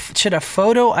 Should a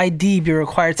photo ID be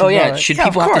required to vote? Oh yeah, should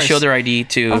people have to show their ID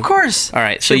too? Of course. All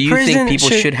right, so you think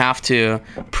people should have to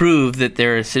prove that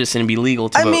they're a citizen and be legal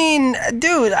to vote? I mean,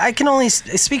 dude, I can only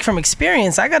speak from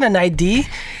experience. I got an ID.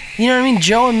 You know what I mean?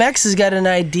 Joe and Mex has got an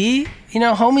ID.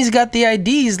 Homie's got the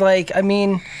IDs. I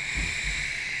mean,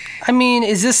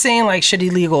 is this saying should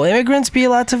illegal immigrants be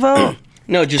allowed to vote?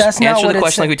 No, just answer the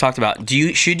question like we talked about.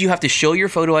 Should you have to show your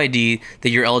photo ID that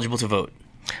you're eligible to vote?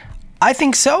 I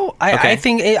think so. I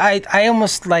think I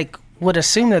almost would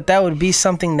assume that would be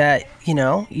something that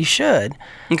you should.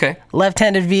 Okay.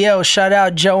 Left-handed VO, shout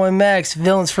out Joe and Max,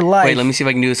 villains for life. Wait, let me see if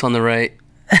I can do this on the right.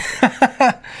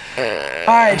 All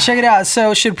right, check it out.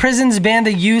 So, should prisons ban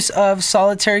the use of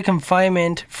solitary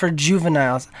confinement for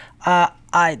juveniles?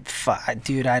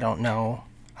 Dude, I don't know.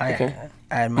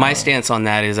 My stance on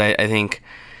that is I think,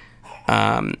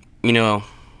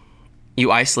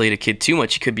 you isolate a kid too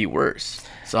much, it could be worse.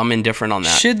 So I'm indifferent on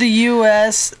that. Should the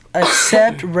U.S.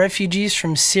 accept refugees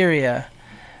from Syria?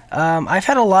 I've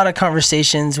had a lot of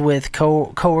conversations with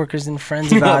coworkers and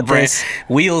friends about this.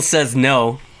 Wheel says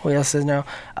no. Wheel says no.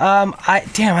 I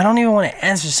don't even want to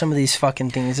answer some of these fucking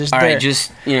things. All right,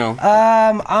 just can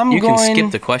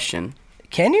skip the question.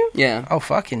 Can you? Yeah. Oh,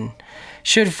 fucking.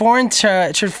 Should foreign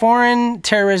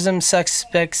terrorism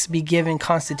suspects be given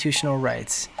constitutional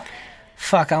rights?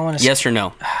 Fuck, I want to. Yes or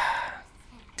no?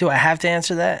 Do I have to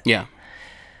answer that? Yeah.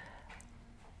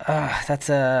 That's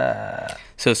a.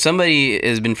 So somebody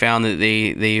has been found that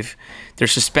they're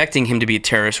suspecting him to be a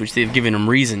terrorist, which they've given him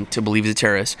reason to believe he's a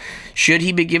terrorist. Should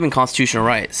he be given constitutional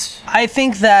rights? I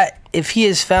think that if he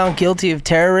is found guilty of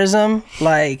terrorism,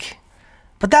 like,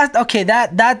 but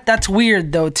that's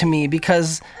weird though to me,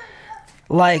 because,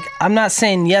 like, I'm not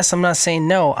saying yes, I'm not saying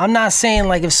no. I'm not saying,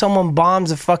 like, if someone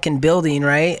bombs a fucking building,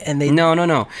 right, and they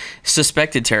No.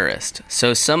 Suspected terrorist.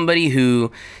 So somebody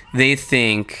who they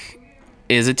think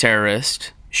is a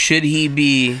terrorist. Should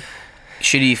he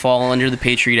fall under the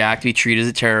Patriot Act, be treated as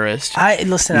a terrorist?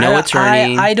 No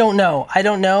attorney. I don't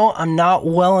know. I'm not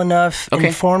well enough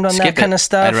informed on that kind of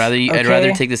stuff. I'd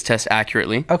rather take this test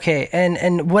accurately. Okay,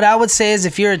 and what I would say is,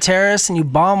 if you're a terrorist and you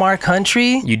bomb our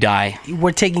country, you die.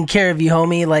 We're taking care of you,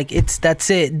 homie. Like, that's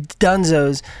it.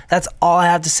 Dunzos. That's all I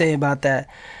have to say about that.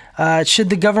 Should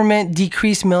the government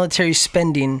decrease military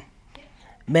spending?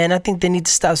 Man, I think they need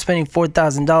to stop spending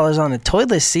 $4,000 on a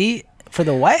toilet seat for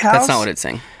the White House. That's not what it's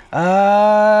saying.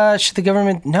 Should the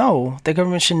government? No, the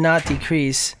government should not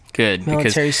decrease. Good,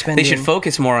 military because spending. They should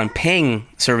focus more on paying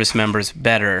service members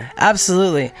better.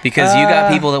 Absolutely. Because you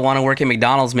got people that want to work at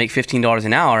McDonald's, make $15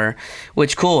 an hour,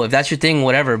 which, cool, if that's your thing,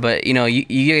 whatever. But,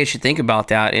 you guys should think about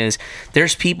that. Is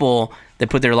there's people that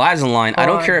put their lives on the line. I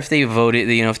don't care if they voted,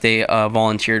 if they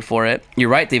volunteered for it. You're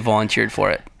right, they volunteered for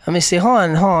it. Let me see. Hold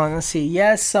on. Let's see.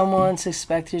 Yes, someone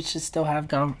suspected should still have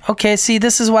gum. Okay. See,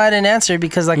 this is why I didn't answer,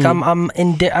 because, like, I'm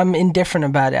indifferent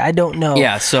about it. I don't know.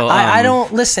 Yeah. So I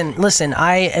don't listen.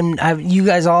 You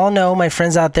guys all know, my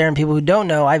friends out there and people who don't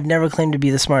know, I've never claimed to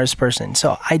be the smartest person,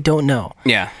 so I don't know.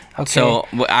 Yeah. Okay. So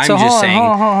I'm just saying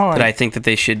that I think that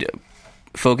they should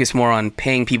focus more on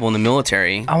paying people in the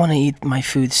military. I want to eat my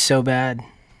food so bad.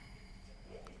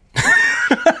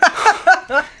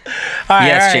 All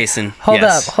right. Jason. Hold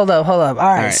up. All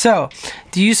right. So,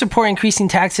 do you support increasing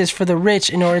taxes for the rich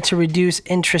in order to reduce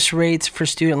interest rates for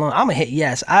student loans? I'm going to hit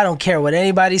yes. I don't care what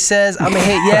anybody says. I'm going to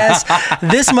hit yes.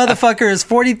 This motherfucker is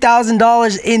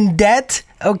 $40,000 in debt,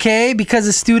 okay, because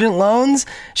of student loans.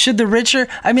 Should the richer...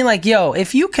 I mean, like, yo,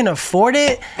 if you can afford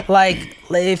it, like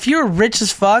if you're rich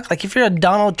as fuck, like if you're a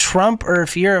Donald Trump, or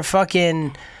if you're a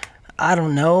fucking... I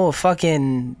don't know, a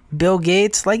fucking Bill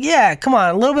Gates. Like, yeah, come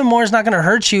on. A little bit more is not going to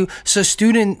hurt you. So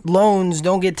student loans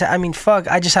don't get to... I mean, fuck.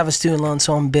 I just have a student loan,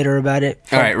 so I'm bitter about it.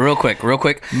 Fuck. All right, real quick.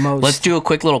 Let's do a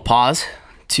quick little pause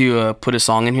to put a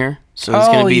song in here. So it's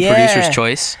going to be producer's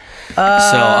choice.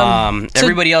 So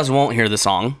everybody else won't hear the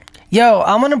song. Yo,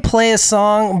 I'm going to play a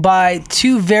song by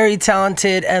two very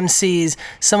talented MCs,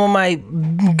 some of my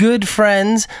good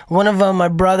friends, one of them my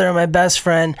brother and my best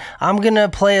friend. I'm going to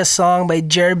play a song by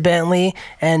Jared Bentley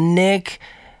and Nick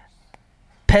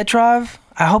Petrov.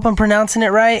 I hope I'm pronouncing it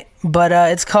right, but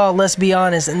it's called Let's Be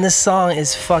Honest, and this song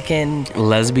is fucking...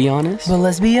 Let's Be Honest? Well,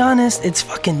 let's be honest, it's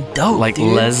fucking dope, like,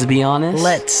 dude. Let's Be Honest?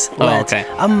 Let's. Okay.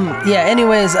 Yeah,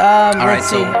 anyways, all let's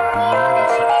see. Yeah,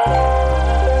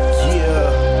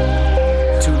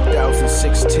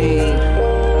 2016,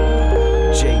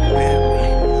 Jake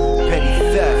Bentley, Petty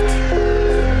Theft.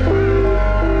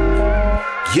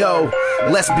 Yo,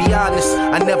 let's be honest,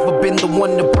 I never been the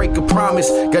one to break a promise.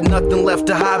 Got nothing left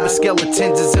to hide but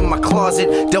skeletons is in my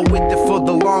closet. Dealt with it for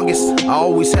the longest. I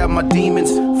always have my demons,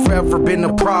 forever been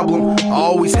a problem. I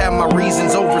always have my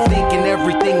reasons, overthinking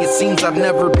everything. It seems I've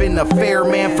never been a fair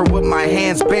man for what my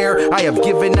hands bear. I have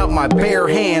given up my bare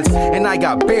hands, and I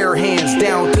got bare hands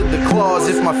down to the claws.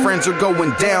 If my friends are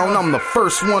going down, I'm the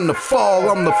first one to fall.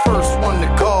 I'm the first one to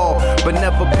call, but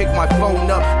never pick my phone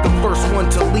up. The first one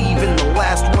to leave and the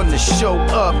last one to show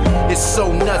up. It's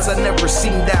so nuts, I never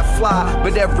seen that fly,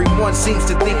 but everyone seems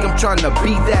to think I'm trying to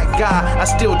be that guy. I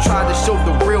still try to show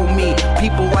the real me.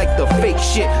 People like the fake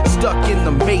shit, stuck in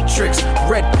the matrix.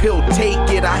 Red pill, take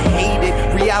it, I hate it.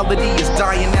 Reality is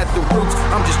dying at the roots.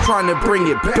 I'm just trying to bring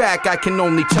it back. I can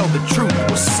only tell the truth.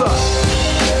 What's up?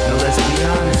 Now let's be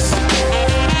honest.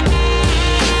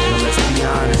 Now let's be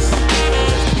honest.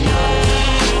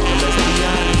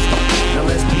 Now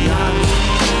let's be honest.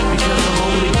 Because I'm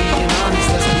only being honest.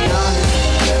 Let's be honest.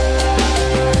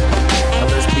 Now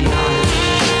let's be honest.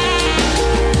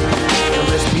 Now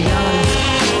let's be honest.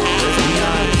 Let's be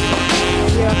honest.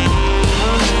 Yeah.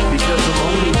 Because I'm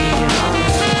only being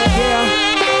honest.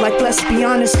 Yeah. Like, let's be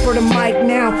honest for the mic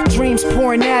now. now. Dreams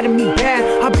pouring out of me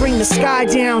bad, I bring the sky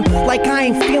down. Like I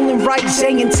ain't feeling right,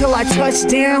 Jay, until I touch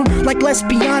down. Like let's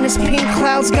be honest, pink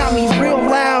clouds got me real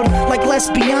loud. Like let's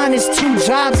be honest, 2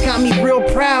 jobs got me real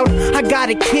proud. I got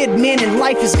a kid, man, and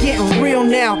life is getting real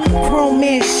now. Grown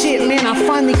man shit, man, I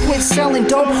finally quit selling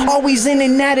dope. Always in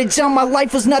and out of jail, my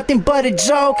life was nothing but a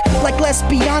joke. Like let's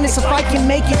be honest, if I can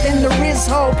make it, then there is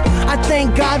hope. I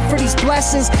thank God for these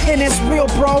blessings, and it's real,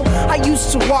 bro. I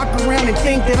used to walk around and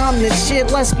think that I'm the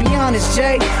shit. Let's be honest,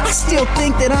 Jay, I still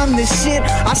think that I'm the shit.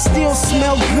 I still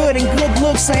smell good, and good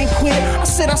looks ain't quit. I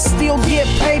said I still get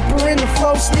paper, and the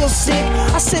flow still sick.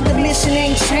 I said the mission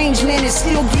ain't changed, man, it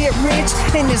still get rich.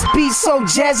 And this beat so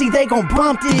jazzy, they gon'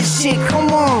 bump this shit. Come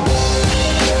on.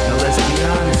 Now let's be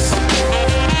honest.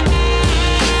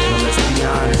 Now let's be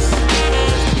honest.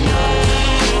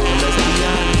 Let's be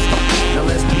honest. Now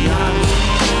let's be honest.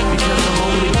 Because I'm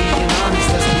only being honest.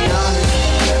 Let's be honest.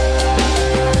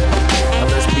 Now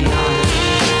let's be honest.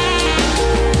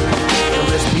 Now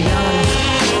let's be honest.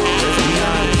 Let's be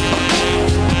honest.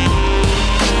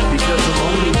 Because I'm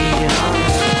only being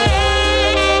honest.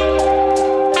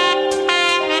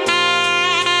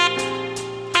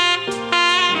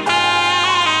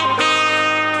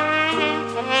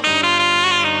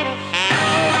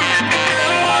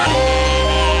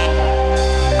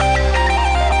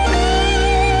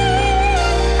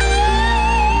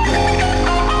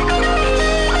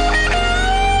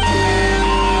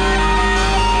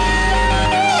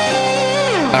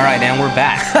 All right, and we're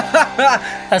back.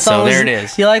 That So song there was- it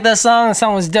is. You like that song? That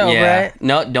song was dope, Yeah. right?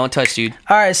 No, don't touch, dude.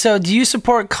 All right, so do you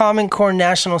support Common Core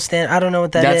National Stand? I don't know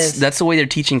what that is. That's the way they're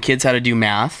teaching kids how to do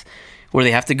math, where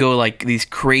they have to go like these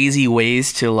crazy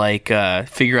ways to like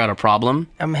figure out a problem.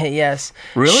 I'm gonna hit yes.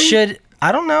 Really?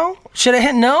 I don't know. Should I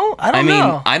hit no? I don't I mean,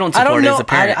 know. I don't support it as know. a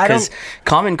parent I don't. because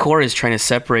Common Core is trying to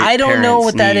separate. I don't know parents'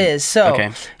 what that need. is. So,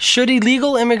 okay. should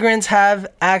illegal immigrants have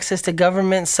access to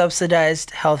government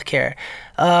subsidized health care?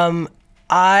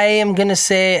 I am going to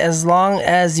say as long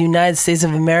as the United States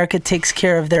of America takes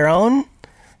care of their own,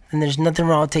 then there's nothing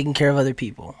wrong with taking care of other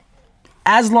people.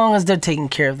 As long as they're taking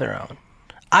care of their own.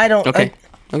 I don't... Okay.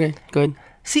 Okay, good.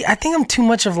 See, I think I'm too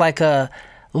much of like a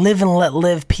live and let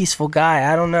live peaceful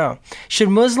guy. I don't know. Should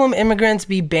Muslim immigrants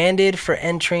be banned for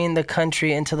entering the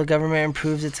country until the government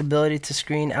improves its ability to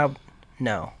screen out?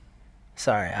 No.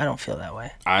 Sorry, I don't feel that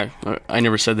way. I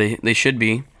never said they should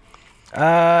be.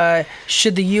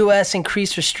 Should the U.S.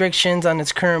 increase restrictions on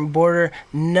its current border?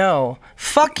 No.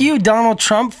 Fuck you, Donald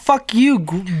Trump. Fuck you,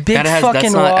 big That's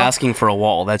fucking not wall. asking for a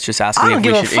wall. That's just I asking don't if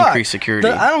give we a should fuck. increase security.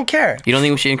 I don't care. You don't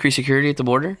think we should increase security at the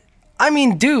border? I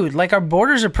mean, dude, like our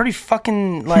borders are pretty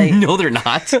fucking like. No, they're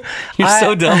not. You're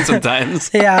so dumb sometimes.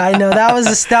 Yeah, I know that was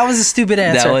a stupid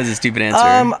answer. That was a stupid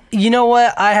answer. You know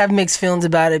what? I have mixed feelings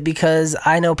about it because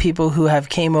I know people who have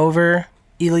came over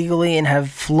illegally and have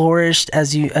flourished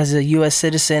as a U.S.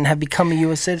 citizen, have become a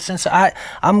U.S. citizen. So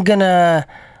I'm gonna,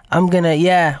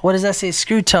 yeah. What does that say?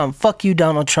 Screw Trump. Fuck you,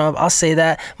 Donald Trump. I'll say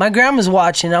that. My grandma's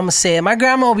watching. I'm gonna say it. My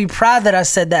grandma will be proud that I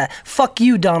said that. Fuck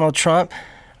you, Donald Trump.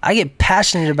 I get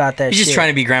passionate about that. You're shit. just trying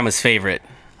to be grandma's favorite.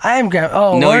 I am grandma.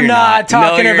 Oh, No, we're you're not not. No,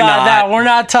 talking you're about not. that. We're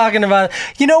not talking about it.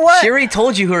 You know what? She already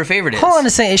told you who her favorite is. Hold on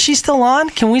a second. Is she still on?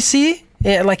 Can we see?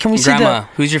 Yeah, like, can we see Grandma,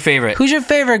 who's your favorite? Who's your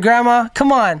favorite, Grandma?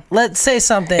 Come on, let's say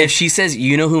something. If she says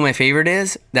you know who my favorite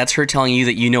is, that's her telling you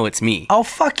that you know it's me. Oh,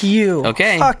 fuck you.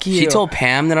 Okay. Fuck you. She told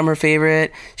Pam that I'm her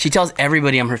favorite. She tells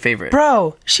everybody I'm her favorite.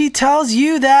 Bro, she tells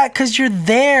you that because you're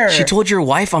there. She told your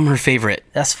wife I'm her favorite.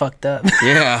 That's fucked up.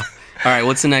 Yeah. All right,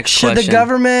 what's the next Should question? the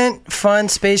government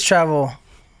fund space travel?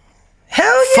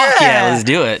 Hell yeah. Fuck yeah, let's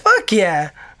do it. Fuck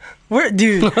yeah. We're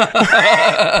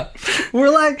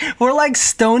like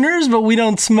stoners, but we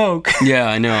don't smoke. Yeah,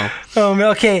 I know.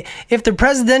 Okay. If the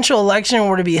presidential election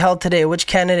were to be held today, which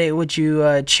candidate would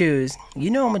you choose? You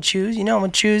know I'm gonna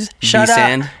choose. Shout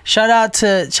out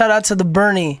to the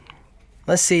Bernie.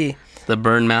 Let's see. The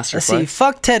Burn Master Let's see.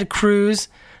 Fuck Ted Cruz.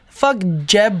 Fuck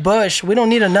Jeb Bush. We don't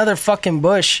need another fucking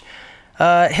Bush.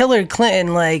 Hillary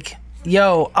Clinton, like,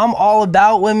 yo, I'm all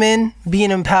about women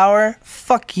being in power.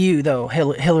 Fuck you, though,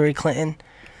 Hillary Clinton.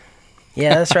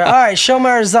 Yeah, that's right. All right, show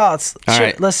my results. All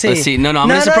right, let's see. No, I'm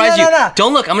gonna surprise you. No.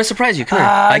 Don't look. I'm gonna surprise you. Come here.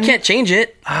 I can't change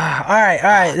it. All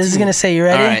right. This is gonna say, you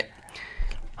ready? All right.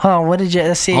 Huh? What did you?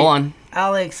 Let's see. Hold on.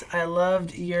 Alex, I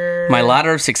loved your. My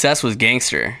ladder of success was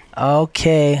gangster.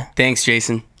 Okay. Thanks,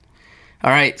 Jason.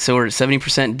 All right, so we're at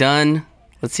 70% done.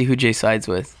 Let's see who Jay sides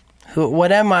with.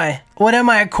 What am I? What am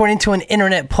I according to an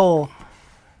internet poll?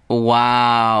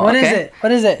 Wow. What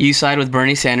is it? You side with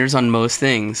Bernie Sanders on most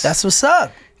things. That's what's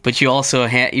up. But you also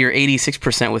you're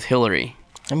 86% with Hillary.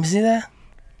 Let me see that.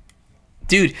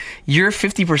 Dude, you're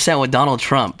 50% with Donald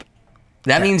Trump.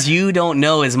 That means you don't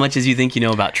know as much as you think you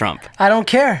know about Trump. I don't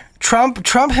care. Trump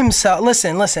himself.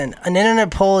 Listen. An internet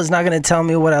poll is not going to tell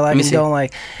me what I like and don't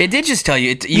like. It did just tell you.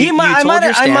 You told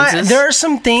your stances. There are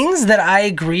some things that I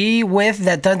agree with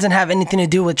that doesn't have anything to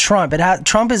do with Trump.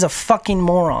 Trump is a fucking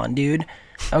moron, dude.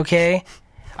 Okay?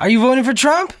 Are you voting for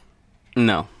Trump?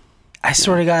 No. I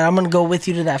swear to God, I'm going to go with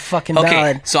you to that fucking ballot.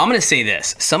 Okay, so I'm going to say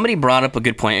this. Somebody brought up a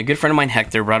good point. A good friend of mine,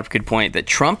 Hector, brought up a good point that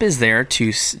Trump is there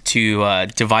to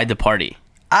divide the party.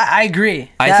 I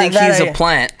agree. I think he's a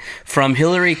plant from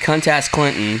Hillary Cuntass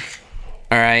Clinton,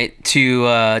 all right,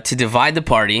 to divide the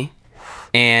party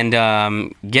and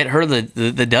get her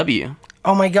the W.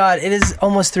 Oh my God, it is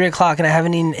almost 3 o'clock and I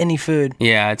haven't eaten any food.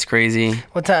 Yeah, it's crazy.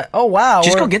 What's that? Oh wow.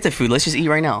 Just go get the food. Let's just eat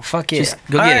right now. Fuck it. Just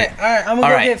go get it. All right, I'm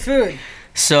going to go get food.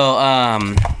 So,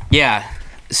 yeah.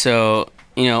 So,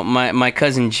 you know, my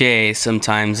cousin Jay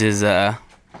sometimes is,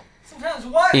 Sometimes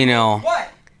what? You know, what?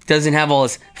 Doesn't have all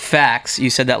his facts. You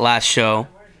said that last show.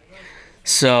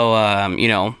 So, you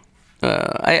know,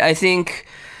 I think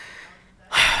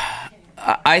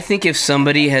if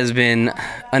somebody has been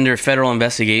under federal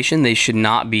investigation, they should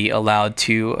not be allowed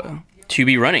to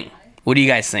be running. What do you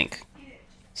guys think?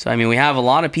 So, I mean, we have a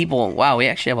lot of people. Wow, we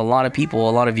actually have a lot of people,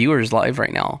 a lot of viewers live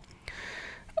right now.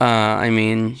 I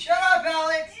mean... Shut up,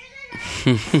 Alex!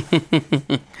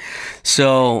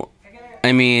 So,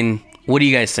 I mean, what do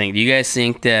you guys think? Do you guys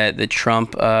think that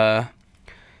Trump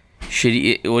should...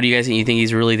 What do you guys think? You think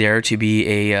he's really there to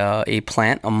be a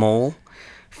plant, a mole,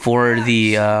 for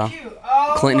the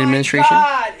Clinton administration?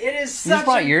 God, it is such You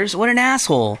brought yours? What an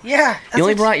asshole. Yeah. You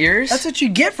only brought yours? That's what you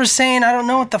get for saying I don't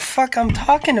know what the fuck I'm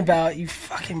talking about, you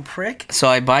fucking prick. So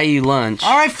I buy you lunch.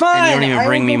 All right, fine. And you don't even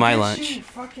bring me my lunch.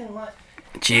 Fucking lunch.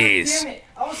 Jeez. Damn it.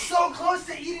 I was so close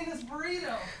to eating this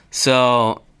burrito.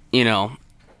 So, you know,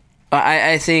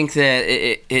 I think that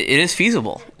it is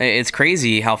feasible. It's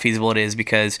crazy how feasible it is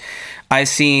because I've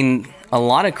seen a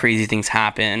lot of crazy things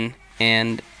happen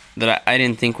and that I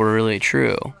didn't think were really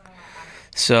true.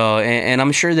 So, and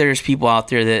I'm sure there's people out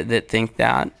there that think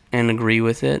that and agree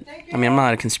with it. I mean, I'm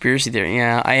not a conspiracy theorist.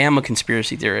 Yeah, I am a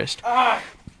conspiracy theorist. I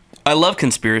love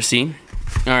conspiracy.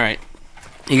 All right.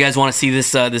 You guys want to see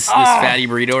this fatty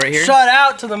burrito right here? Shout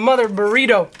out to the mother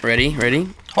burrito. Ready?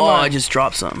 Hold on. I just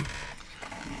dropped some.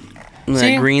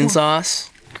 That green sauce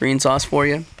for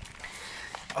you.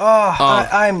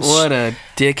 I'm... What a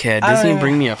dickhead. Doesn't he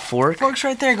bring me a fork? Fork's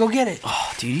right there. Go get it.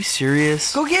 Oh, dude, you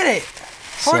serious? Go get it.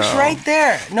 Fork's right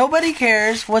there. Nobody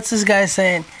cares. What's this guy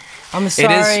saying? I'm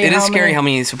sorry. It is scary how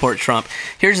many support Trump.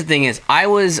 Here's the thing is, I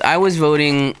was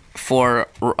voting for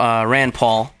Rand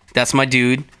Paul. That's my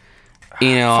dude.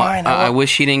 You know, Fine, I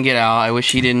wish he didn't get out. I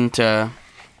wish he didn't...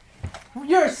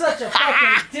 You're such a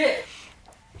fucking dick.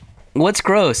 What's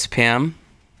gross, Pam?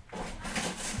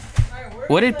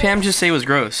 What did Pam just say was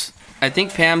gross? I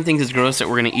think Pam thinks it's gross that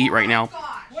we're going to eat right now.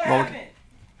 What happened?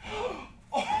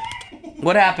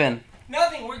 What happened?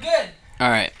 Nothing. We're good. All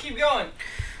right. Keep going.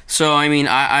 So, I mean,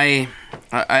 I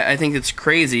think it's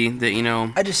crazy that, you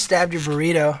know... I just stabbed your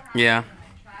burrito. Yeah.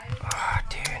 Oh,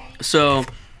 dude. So,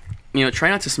 you know, try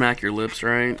not to smack your lips,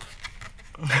 right?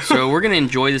 So we're going to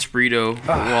enjoy this burrito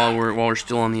while we're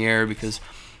still on the air because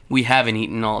we haven't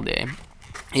eaten all day.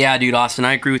 Yeah, dude, Austin,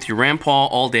 I agree with you. Rand Paul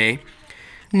all day.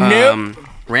 Nope.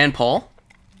 Rand Paul?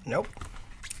 Nope.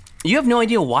 You have no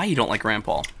idea why you don't like Rand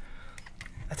Paul.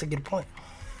 That's a good point.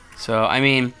 So, I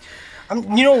mean...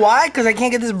 you know why? Because I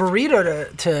can't get this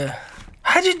burrito to...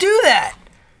 How'd you do that?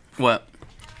 What?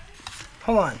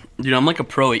 Hold on. Dude, I'm like a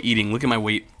pro at eating. Look at my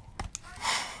weight.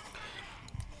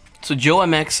 So Joe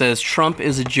MX says, Trump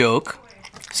is a joke.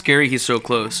 Scary he's so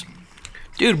close.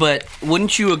 Dude, but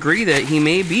wouldn't you agree that he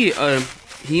may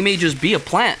just be a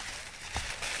plant?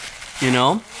 You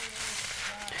know?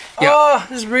 Yeah. Oh,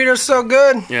 this burrito's so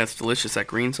good. Yeah, it's delicious, that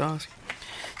green sauce.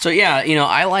 So yeah, you know,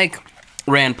 I like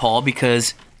Rand Paul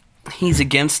because he's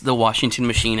against the Washington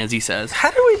machine, as he says.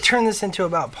 How do we turn this into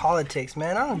about politics,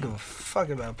 man? I don't give a fuck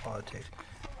about politics.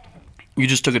 You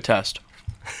just took a test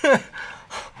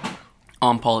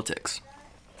on politics.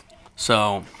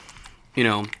 So, you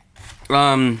know,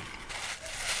 I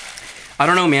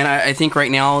don't know, man. I think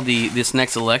right now this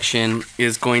next election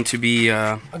is going to be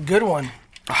a good one.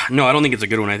 No, I don't think it's a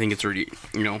good one. I think it's already,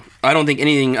 you know, I don't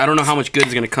know how much good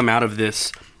is going to come out of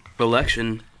this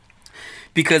election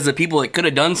because the people that could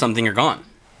have done something are gone.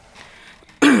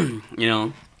 You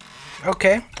know.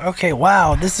 Okay.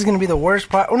 Wow, this is going to be the worst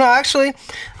part. No, actually,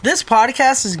 this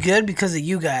podcast is good because of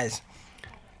you guys.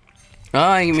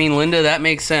 I mean, Linda, that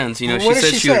makes sense. You know, What she did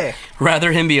said she she would say?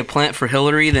 rather him be a plant for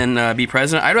Hillary than be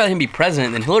president. I'd rather him be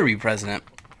president than Hillary be president.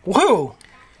 Who?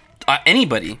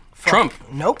 Anybody. Trump.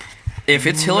 Nope. If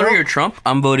it's Hillary or Trump,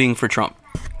 I'm voting for Trump.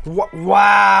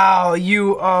 Wow,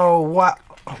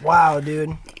 wow,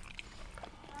 dude.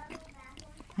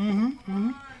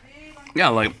 Yeah,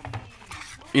 like,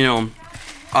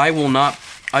 I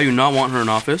do not want her in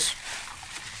office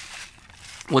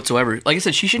whatsoever. Like I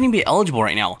said, she shouldn't even be eligible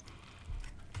right now.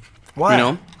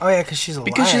 Why? Oh yeah, because she's a liar.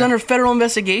 Because she's under federal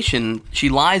investigation. She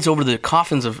lies over the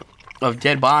coffins of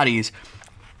dead bodies,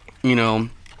 and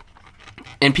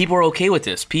people are okay with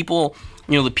this. People,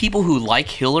 the people who like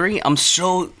Hillary, I'm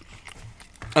so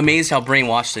amazed how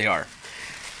brainwashed they are.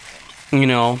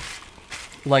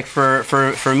 Like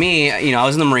for me, I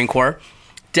was in the Marine Corps,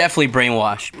 definitely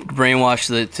brainwashed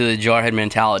to the jarhead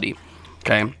mentality.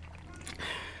 Okay,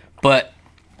 but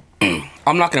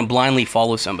I'm not going to blindly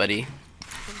follow somebody.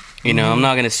 I'm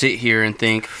not going to sit here and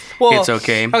think it's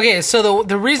okay. Okay, so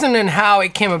the reason and how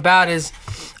it came about is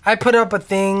I put up a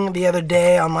thing the other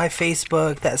day on my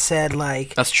Facebook that said,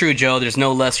 like... That's true, Joe. There's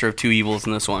no lesser of two evils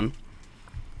in this one.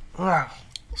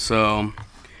 So,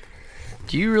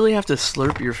 do you really have to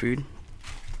slurp your food?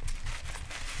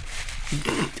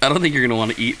 I don't think you're going to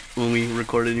want to eat when we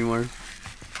record anymore.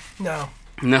 No.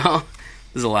 No?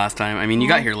 This is the last time. I mean, you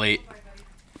got here late.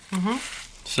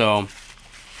 So...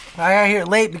 I got here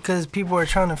late because people were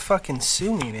trying to fucking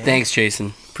sue me, man. Thanks,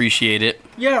 Jason. Appreciate it.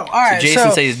 Yo, all right. So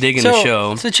Jason says he's digging the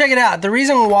show. So check it out. The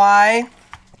reason why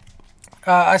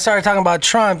I started talking about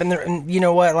Trump, and you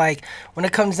know what, like, when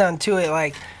it comes down to it,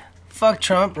 like, fuck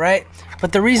Trump, right?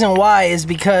 But the reason why is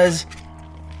because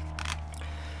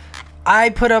I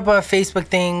put up a Facebook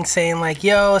thing saying, like,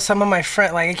 yo, some of my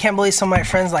friends, like, I can't believe some of my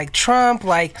friends like Trump.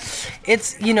 Like,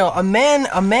 it's, a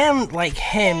man like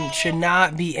him should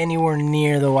not be anywhere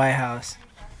near the White House.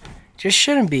 Just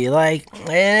shouldn't be. Like,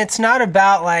 and it's not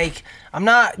about, like, I'm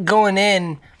not going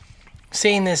in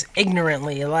saying this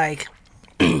ignorantly. Like,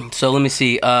 so let me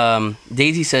see.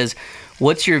 Daisy says,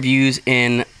 what's your views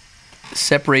in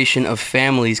separation of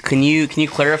families? Can you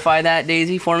clarify that,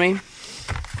 Daisy, for me?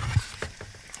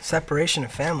 Separation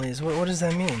of families? What does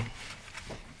that mean?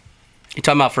 You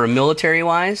talking about for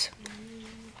military-wise?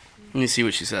 Let me see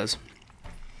what she says.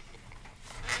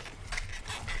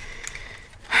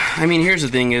 I mean, here's the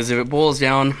thing is, if it boils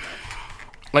down...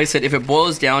 Like I said, if it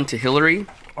boils down to Hillary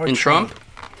and Trump...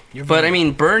 But, I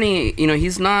mean, Bernie,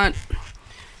 he's not...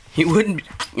 He wouldn't...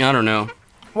 I don't know.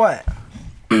 What?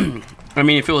 I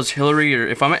mean, if it was Hillary or...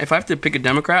 If I have to pick a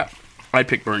Democrat, I'd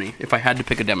pick Bernie. If I had to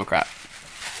pick a Democrat.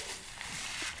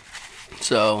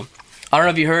 So, I don't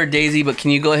know if you heard, Daisy, but can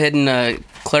you go ahead and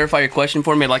clarify your question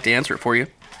for me? I'd like to answer it for you.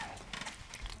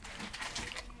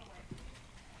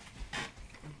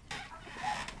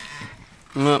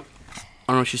 Well, I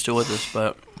don't know if she's still with us,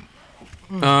 but...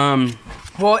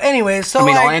 Well, anyway, so...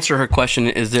 I'll answer her question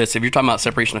is this. If you're talking about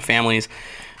separation of families,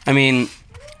 I mean,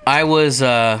 I was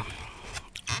separated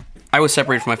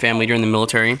from my family during the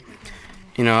military.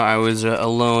 I was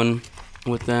alone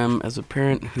with them as a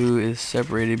parent who is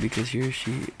separated because he or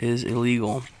she is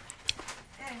illegal.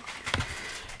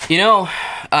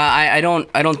 I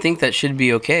don't think that should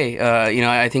be okay.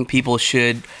 I think people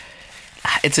should.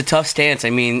 It's a tough stance.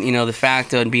 I mean, the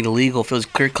fact of being illegal feels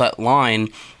clear-cut line.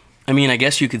 I mean, I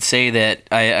guess you could say that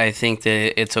I think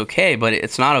that it's okay, but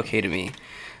it's not okay to me.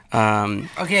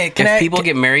 Okay, if people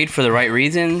get married for the right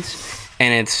reasons,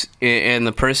 and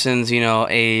the person's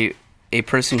a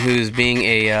person who's being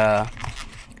a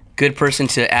good person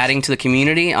to adding to the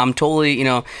community, I'm totally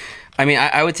I mean,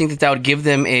 I would think that would give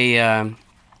them a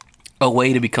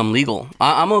way to become legal.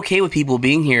 I'm okay with people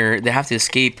being here. They have to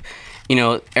escape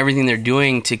everything they're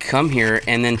doing to come here,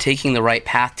 and then taking the right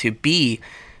path to be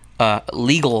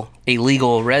legal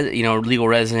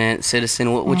resident,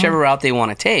 citizen, whichever route they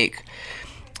want to take.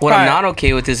 What I'm not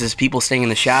okay with is people staying in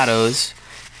the shadows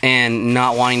and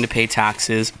not wanting to pay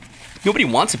taxes. Nobody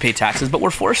wants to pay taxes, but we're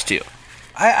forced to.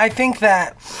 I think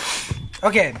that...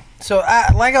 Okay, so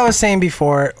like I was saying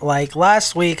before, like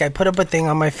last week I put up a thing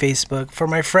on my Facebook. For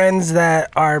my friends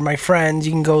that are my friends,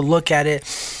 you can go look at it.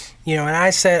 And I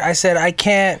said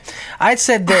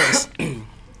this.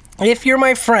 If you're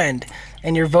my friend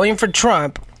and you're voting for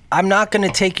Trump, I'm not going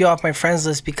to take you off my friends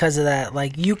list because of that.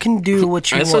 Like, you can do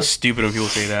what you want. That's so stupid when people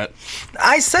say that.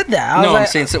 I said that. I'm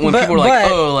saying when people are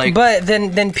like, oh, like... But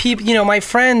then people, my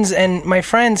friends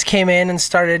came in and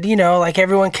started, like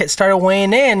everyone started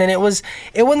weighing in, and it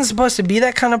wasn't supposed to be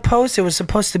that kind of post. It was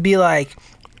supposed to be like,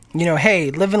 hey,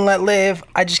 live and let live.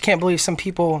 I just can't believe some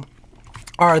people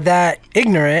are that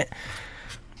ignorant.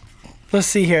 Let's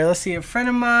see here. A friend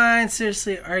of mine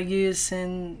seriously argues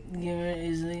and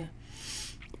easily.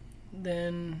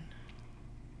 Then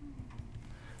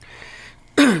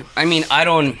I mean, I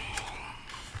don't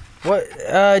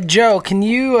What, Joe? Can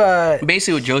you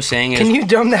Basically, what Joe's saying is, can you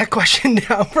dumb that question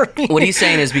down for me? what he's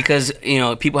saying is because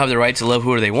people have the right to love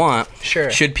whoever they want. Sure.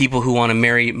 Should people who want to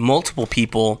marry multiple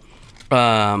people?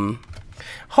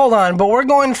 Hold on, but we're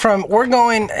going.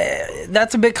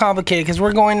 That's a bit complicated because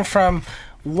we're going from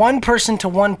one person to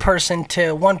one person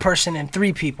to one person and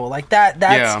three people like that.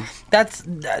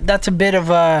 That's a bit of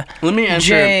a. Let me answer.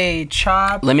 J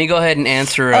Chop. Let me go ahead and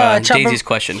answer Daisy's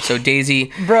question. So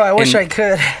Daisy, bro, I wish I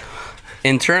could.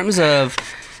 In terms of,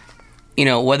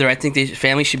 whether I think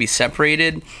families should be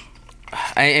separated,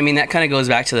 I mean that kind of goes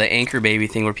back to the anchor baby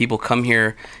thing where people come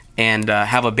here and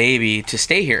have a baby to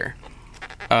stay here.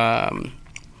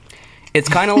 It's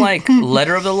kind of like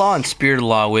letter of the law and spirit of the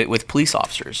law with police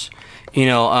officers.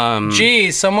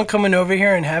 Geez, someone coming over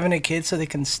here and having a kid so they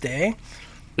can stay?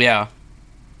 Yeah.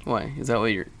 Why? Is that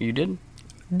what you did?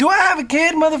 Do I have a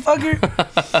kid,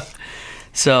 motherfucker?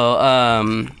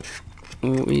 So,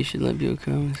 we should let people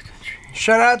come in this country.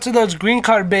 Shout out to those green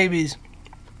card babies.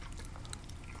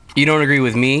 You don't agree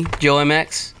with me, Joe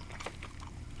MX?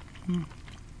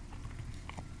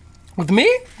 With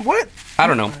me? What? I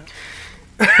don't know.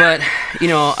 But,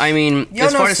 I mean,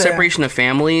 as far as separation of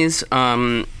families,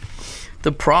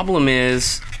 the problem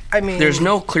is, there's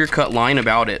no clear-cut line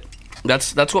about it.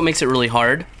 That's what makes it really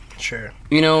hard. Sure.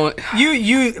 You.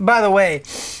 By the way,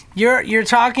 you're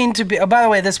talking to. By the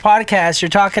way, this podcast, you're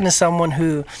talking to someone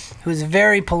who's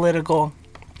very political,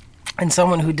 and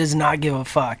someone who does not give a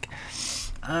fuck.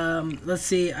 Let's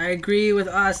see. I agree with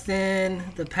Austin.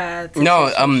 The path.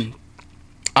 No.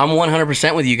 I'm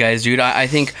 100% with you guys, dude. I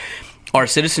think our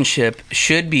citizenship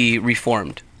should be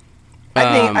reformed.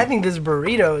 I think this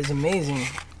burrito is amazing.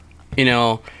 You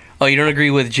don't agree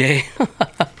with Jay?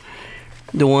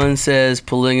 The one says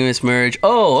polygamous marriage.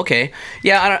 Oh, okay.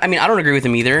 Yeah, I don't agree with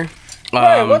him either.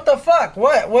 Wait, what the fuck?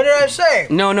 What did I say?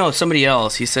 No, somebody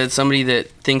else. He said somebody that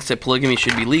thinks that polygamy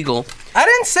should be legal. I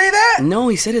didn't say that. No,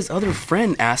 he said his other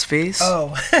friend, assface. Oh.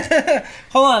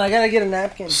 Hold on, I gotta get a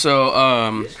napkin. So,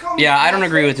 yeah, I don't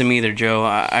agree with him either, Joe.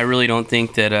 I really don't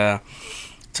think that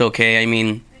it's okay. I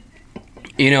mean,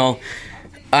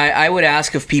 I would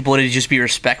ask of people to just be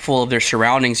respectful of their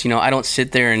surroundings. I don't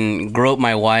sit there and grope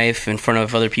my wife in front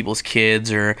of other people's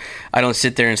kids, or I don't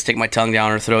sit there and stick my tongue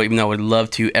down her throat, even though I would love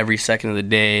to every second of the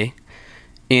day.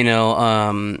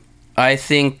 I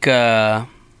think... Hey,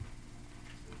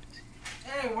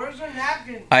 where's your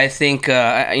napkin? I think,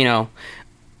 I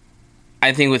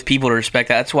think with people to respect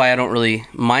that, that's why I don't really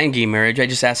mind gay marriage. I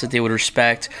just ask that they would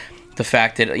respect the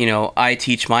fact that, I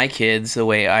teach my kids the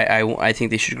way I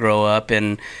think they should grow up.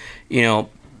 And,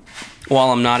 while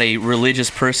I'm not a religious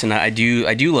person, I do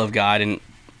love God, and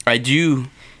I do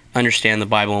understand the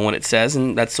Bible and what it says,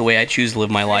 and that's the way I choose to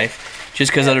live my life.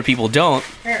 Just because other people don't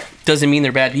doesn't mean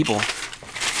they're bad people.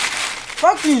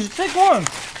 Fuck you, take one.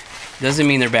 Doesn't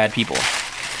mean they're bad people.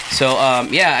 So,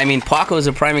 yeah, I mean, Paco is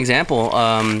a prime example.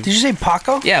 Did you say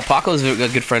Paco? Yeah, Paco's a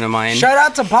good friend of mine. Shout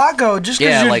out to Paco, just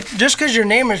because your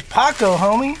name is Paco,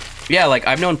 homie. Yeah,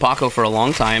 I've known Paco for a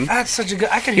long time. That's such a good...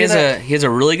 I could hear that. He has a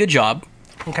really good job.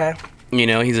 Okay.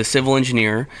 He's a civil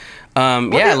engineer.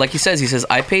 Like he says,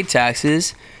 I paid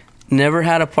taxes, never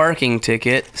had a parking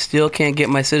ticket, still can't get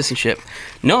my citizenship.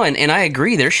 No, and I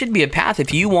agree. There should be a path.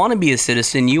 If you want to be a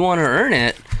citizen, you want to earn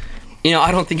it.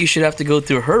 I don't think you should have to go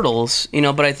through hurdles,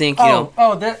 but I think,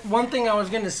 that one thing I was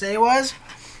going to say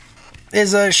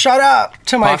is a shout out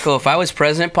to my... Paco, if I was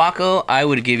president, Paco, I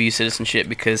would give you citizenship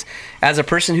because as a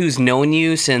person who's known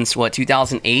you since,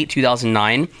 2008,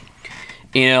 2009,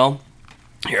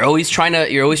 you're always trying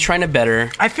to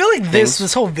better. I feel like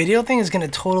this whole video thing is going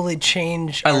to totally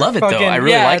change. I love it, though. I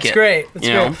really like it. It's great. It's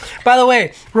great. By the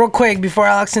way, real quick, before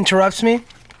Alex interrupts me,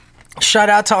 shout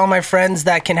out to all my friends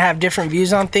that can have different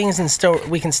views on things and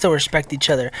we can still respect each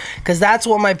other, because that's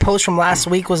what my post from last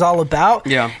week was all about.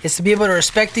 Is to be able to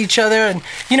respect each other. And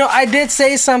I did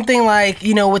say something like,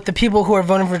 with the people who are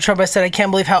voting for Trump, I said I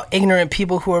can't believe how ignorant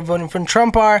people who are voting for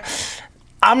Trump are.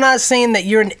 I'm not saying that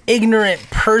you're an ignorant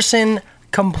person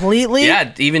completely.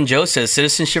 Yeah, even Joe says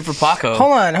citizenship for Paco.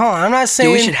 Hold on, I'm not saying...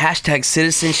 Dude, we should hashtag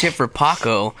citizenship for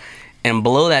Paco and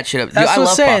blow that shit up. Dude, I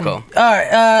love Paco. All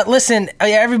right, listen,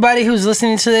 everybody who's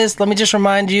listening to this, let me just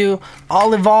remind you,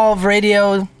 ALEVOLVE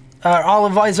Radio, is it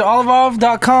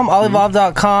ALEVOLVE.com?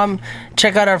 ALEVOLVE.com.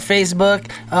 Check out our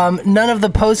Facebook. None of the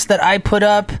posts that I put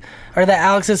up or that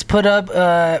Alex has put up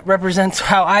represents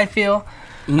how I feel.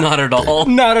 Not at all.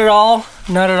 Not at all.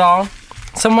 Not at all.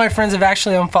 Some of my friends have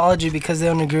actually unfollowed you because they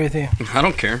don't agree with you. I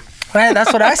don't care. Right,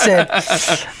 that's what I said.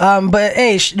 But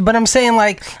hey, but I'm saying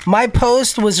my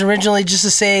post was originally just to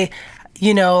say,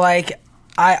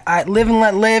 I live and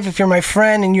let live. If you're my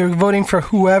friend and you're voting for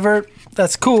whoever,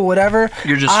 That's cool, whatever.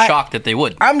 You're just shocked that they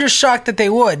would. I'm just shocked that they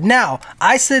would. Now,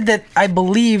 I said that I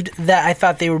believed that I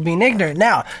thought they were being ignorant.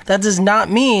 Now, that does not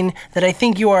mean that I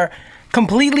think you are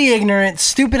completely ignorant,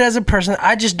 stupid as a person.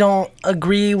 I just don't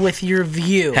agree with your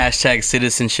view. Hashtag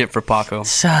citizenship for Paco.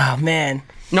 Oh, man.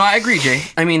 No, I agree, Jay.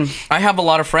 I mean, I have a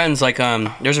lot of friends. Like,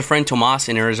 there's a friend, Tomas,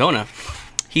 in Arizona.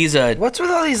 He's a... What's with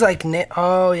all these, like...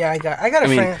 Oh, yeah, I got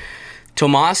a friend.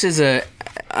 Tomas is a...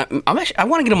 I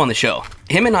want to get him on the show.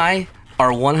 Him and I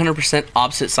are 100%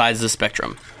 opposite sides of the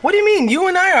spectrum. What do you mean? You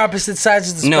and I are opposite sides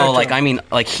of the spectrum. No, like, I mean,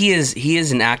 like, he is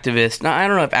an activist. Now, I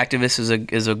don't know if activist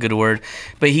is a good word,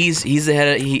 but he's the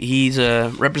head of, he's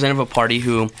a representative of a party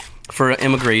who, for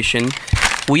immigration,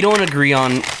 we don't agree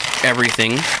on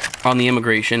everything on the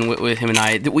immigration with him and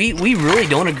I. We really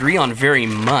don't agree on very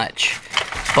much.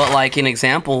 But, like, an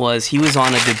example was he was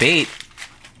on a debate,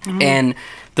 and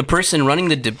the person running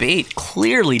the debate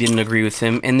clearly didn't agree with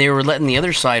him, and they were letting the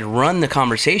other side run the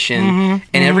conversation.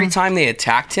 And every time they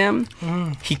attacked him,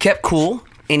 he kept cool,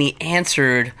 and he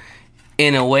answered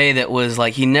in a way that was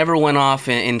like, he never went off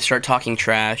and start talking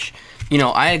trash. You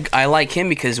know, I like him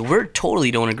because we're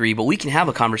totally don't agree, but we can have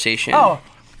a conversation. Oh.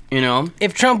 You know?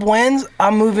 If Trump wins,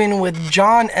 I'm moving with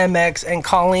John MX and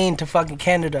Colleen to fucking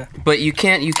Canada. But you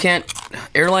can't,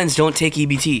 airlines don't take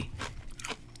EBT.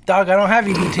 Dog, I don't have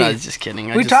EBT. I was just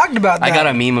kidding. We talked about that. I got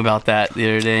a meme about that the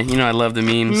other day. You know, I love the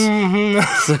memes.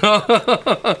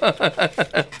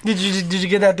 Did you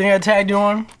get that thing I tagged you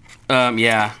on?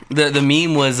 Yeah. The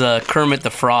meme was Kermit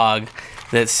the Frog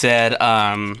that said,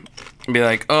 be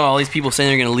like, oh, all these people saying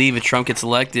they're going to leave if Trump gets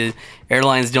elected.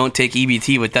 Airlines don't take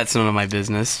EBT, but that's none of my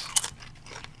business.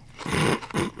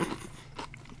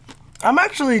 I'm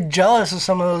actually jealous of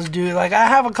some of those dudes. Like, I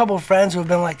have a couple of friends who have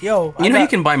been like, yo. You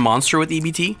can buy Monster with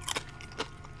EBT?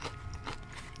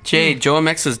 Jay, Joe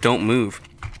MX says don't move.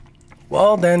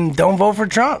 Well, then don't vote for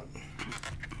Trump.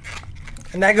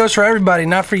 And that goes for everybody,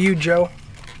 not for you, Joe.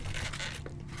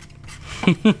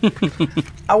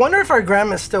 I wonder if our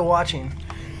grandma's still watching.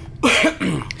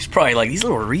 She's probably like, these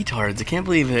little retards. I can't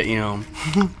believe it, you know.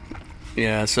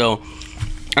 Yeah, so,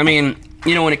 I mean...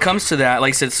 You know, when it comes to that, like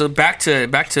I said, so back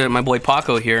to my boy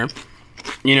Paco here.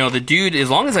 You know, the dude,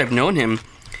 as long as I've known him,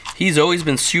 he's always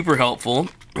been super helpful.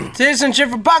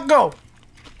 Citizenship for Paco.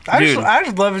 I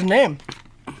just love his name.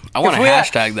 I want to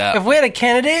hashtag that. If we had a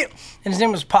candidate and his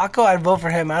name was Paco, I'd vote for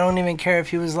him. I don't even care if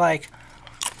he was like...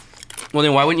 Well,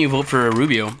 then why wouldn't you vote for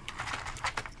Rubio?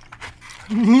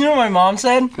 You know what my mom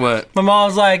said? What? My mom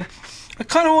was like, I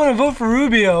kind of want to vote for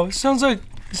Rubio. Sounds like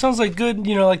good,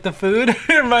 you know, like the food.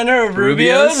 Remind her of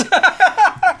Rubio's.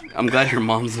 I'm glad your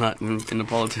mom's not into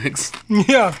politics.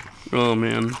 Yeah. Oh,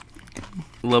 man.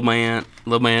 Love my aunt.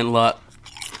 Love my aunt a lot.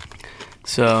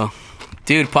 So,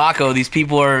 dude, Paco, these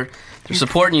people they're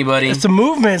supporting you, buddy. It's a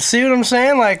movement. See what I'm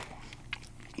saying? Like,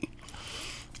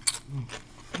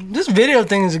 this video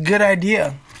thing is a good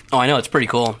idea. Oh, I know. It's pretty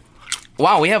cool.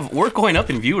 Wow, we're going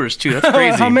up in viewers, too. That's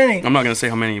crazy. How many? I'm not going to say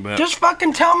how many, but... Just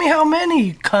fucking tell me how many,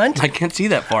 you cunt. I can't see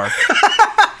that far.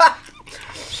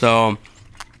 So,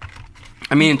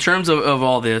 I mean, in terms of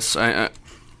all this, I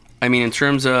mean, in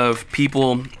terms of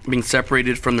people being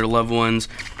separated from their loved ones,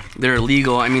 they're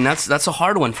illegal, I mean, that's a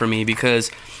hard one for me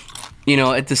because, you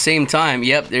know, at the same time,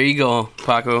 yep, there you go,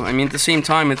 Paco. I mean, at the same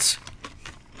time,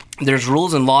 there's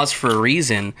rules and laws for a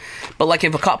reason, but like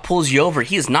if a cop pulls you over,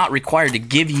 he is not required to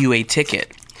give you a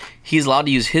ticket. He's allowed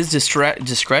to use his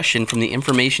discretion from the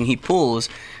information he pulls,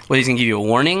 whether he's going to give you a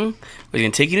warning, whether he's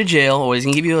going to take you to jail, or whether he's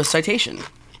going to give you a citation.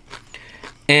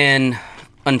 And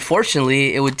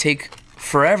unfortunately, it would take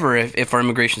forever if our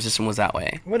immigration system was that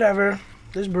way. Whatever.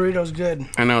 This burrito's good.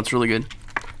 I know, it's really good.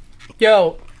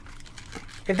 Yo,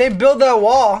 if they build that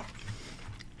wall,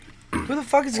 who the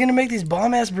fuck is going to make these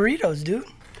bomb-ass burritos, dude?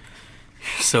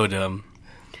 So dumb.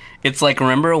 It's like,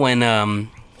 remember when,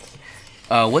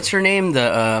 what's her name?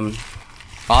 The,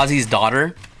 Ozzy's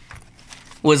daughter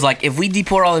was like, if we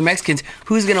deport all the Mexicans,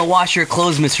 who's gonna wash your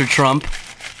clothes, Mr. Trump?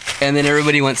 And then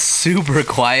everybody went super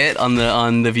quiet on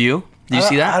the View. Did you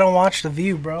see that? I don't watch The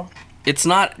View, bro. It's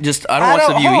not just, I don't watch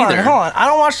The View either. Hold on. I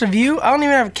don't watch The View. I don't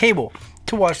even have cable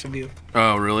to watch The View.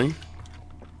 Oh, really?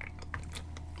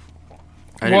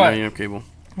 I didn't know you have cable.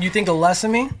 You think less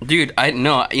of me? Dude,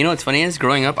 no. You know what's funny is,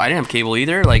 growing up, I didn't have cable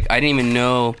either. Like, I didn't even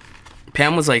know.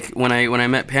 Pam was like, when I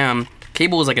met Pam,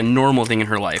 cable was like a normal thing in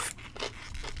her life.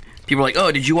 People were like,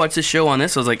 oh, did you watch this show on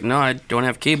this? I was like, no, I don't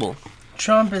have cable.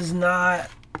 Trump is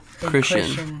not a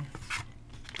Christian.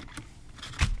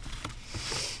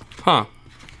 Huh.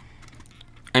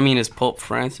 I mean, is Pope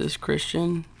Francis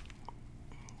Christian?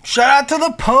 Shout out to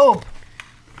the Pope.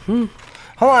 Hold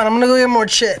on, I'm gonna go get more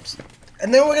chips.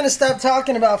 And then we're gonna stop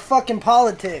talking about fucking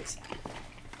politics.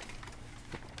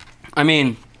 I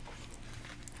mean,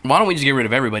 why don't we just get rid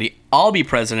of everybody? I'll be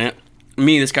president.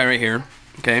 Me, this guy right here.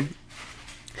 Okay.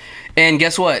 And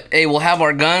guess what? Hey, we'll have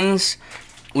our guns.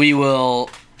 We will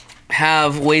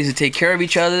have ways to take care of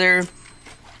each other.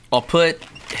 I'll put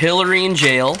Hillary in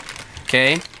jail.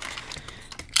 Okay.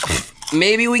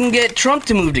 Maybe we can get Trump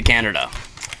to move to Canada.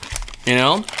 You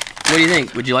know? What do you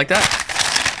think? Would you like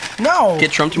that? No.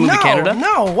 Get Trump to move to Canada?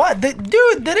 No, what?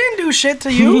 Dude, they didn't do shit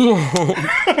to you.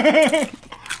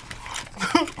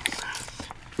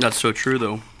 That's so true,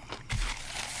 though.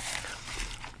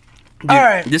 Dude, all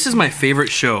right. This is my favorite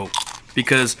show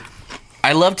because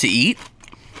I love to eat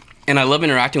and I love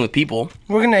interacting with people.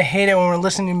 We're going to hate it when we're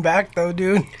listening back, though,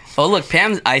 dude. Oh, look,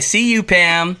 Pam. I see you,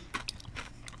 Pam.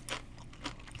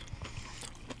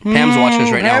 Pam's watching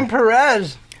us right now. Pam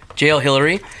Perez. Jail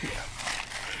Hillary.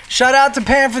 Shout out to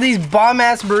Pam for these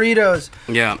bomb-ass burritos.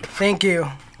 Yeah. Thank you.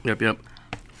 Yep. All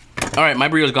right, my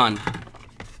burrito's gone.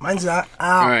 Mine's not.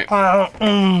 All right.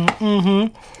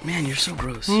 Man, you're so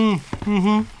gross. All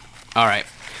right.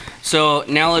 So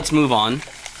now let's move on.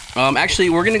 Actually,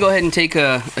 we're going to go ahead and take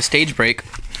a stage break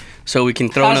so we can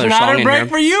throw another song in here. That's not a break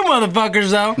for you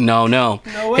motherfuckers, though. No. No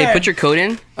way. Hey, put your code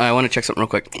in. I want to check something real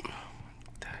quick.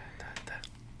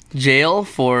 Jail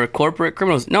for corporate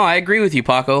criminals. No, I agree with you,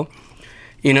 Paco.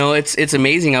 You know, it's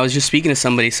amazing. I was just speaking to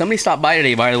somebody. Somebody stopped by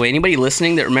today, by the way. Anybody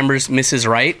listening that remembers Mrs.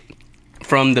 Wright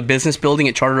from the business building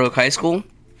at Charter Oak High School?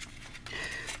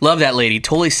 Love that lady.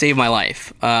 Totally saved my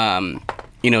life.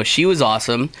 You know, she was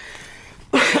awesome.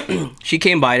 She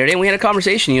came by today and we had a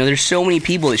conversation. You know, there's so many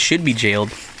people that should be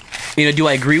jailed. You know, do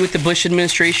I agree with the Bush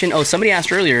administration? Oh, somebody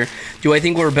asked earlier, do I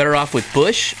think we're better off with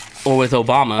Bush or with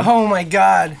Obama? Oh, my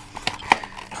God.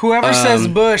 Whoever says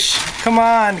Bush, come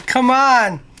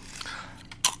on.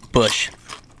 Bush.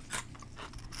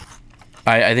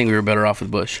 I think we were better off with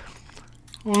Bush.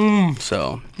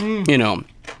 So, you know.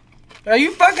 Are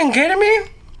you fucking kidding me?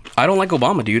 I don't like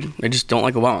Obama, dude. I just don't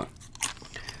like Obama.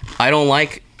 I don't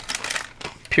like,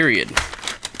 period.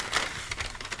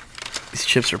 These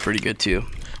chips are pretty good, too.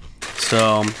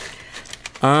 So,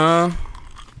 why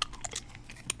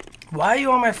are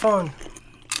you on my phone?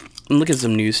 look at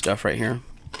some news stuff right here.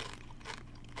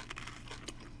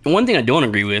 One thing I don't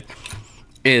agree with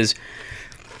is,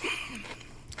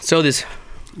 so this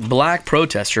black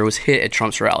protester was hit at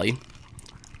Trump's rally,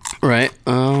 right?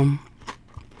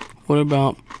 What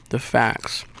about the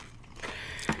facts?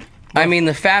 I mean,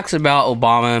 the facts about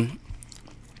Obama,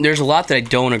 there's a lot that I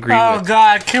don't agree with. Oh,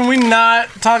 God. Can we not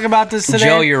talk about this today?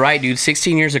 Joe, you're right, dude.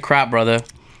 16 years of crap, brother.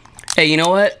 Hey, you know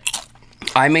what?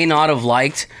 I may not have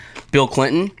liked Bill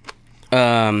Clinton.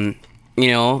 You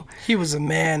know. He was a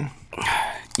man.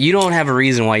 You don't have a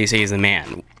reason why you say he's the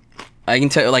man. I can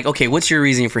tell you, like, okay, what's your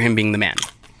reasoning for him being the man?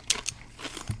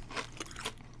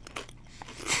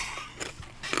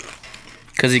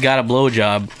 Because he got a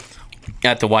blowjob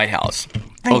at the White House.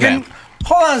 Okay.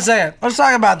 Hold on a second. Let's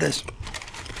talk about this.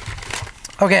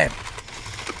 Okay.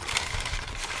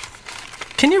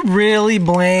 Can you really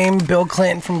blame Bill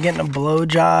Clinton from getting a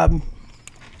blowjob?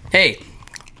 Hey,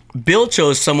 Bill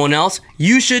chose someone else.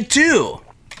 You should too.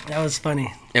 That was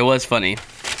funny. It was funny.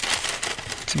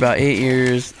 It's about 8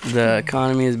 years. The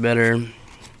economy is better.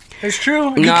 It's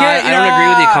true. No, I don't agree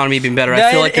with the economy being better.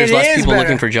 I feel like there's less people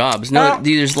looking for jobs. No,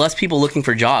 dude, there's less people looking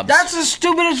for jobs. That's the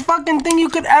stupidest fucking thing you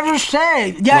could ever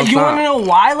say. Yeah, you want to know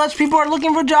why less people are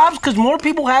looking for jobs? Because more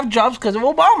people have jobs because of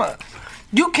Obama.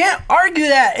 You can't argue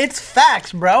that. It's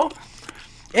facts, bro.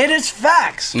 It is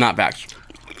facts. Not facts.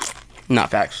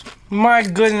 Not facts. My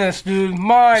goodness, dude.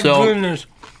 My goodness.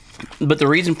 But the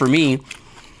reason for me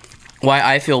why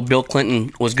I feel Bill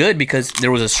Clinton was good, because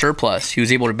there was a surplus. He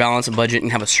was able to balance a budget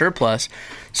and have a surplus.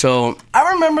 So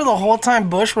I remember the whole time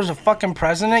Bush was a fucking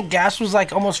president, gas was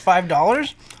like almost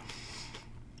 $5.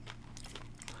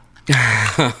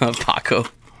 Paco.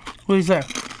 What do you say?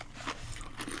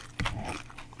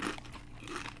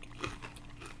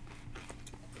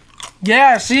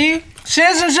 Yeah, see?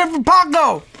 Citizenship for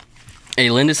Paco.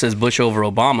 Hey, Linda says Bush over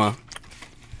Obama.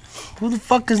 Who the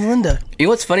fuck is Linda? You know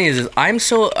what's funny is I'm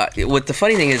so... what the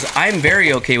funny thing is, I'm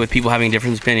very okay with people having a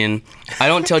different opinion. I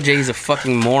don't tell Jay he's a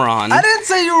fucking moron. I didn't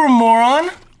say you were a moron.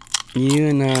 You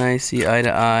and I see eye to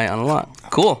eye on a lot.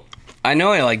 Cool. I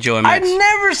know I like Joe and Max. I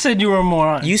never said you were a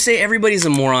moron. You say everybody's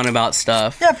a moron about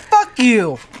stuff. Yeah, fuck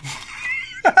you.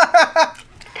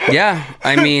 Yeah,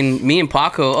 I mean, me and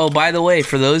Paco. Oh, by the way,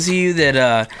 for those of you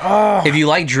that, if you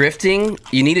like drifting,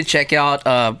 you need to check out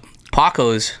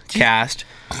Paco's cast.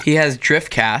 He has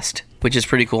Driftcast, which is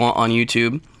pretty cool on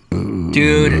YouTube.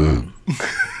 Dude.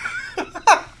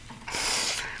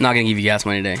 Not going to give you gas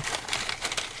money today.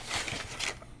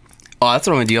 Oh, that's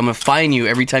what I'm going to do. I'm going to fine you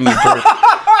every time you burp.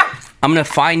 I'm gonna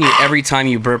fine you every time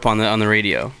you burp on the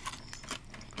radio.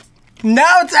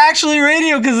 Now it's actually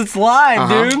radio because it's live,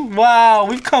 dude. Wow,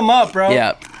 we've come up, bro.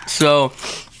 Yeah. So,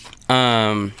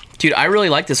 dude, I really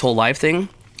like this whole live thing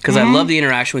because I love the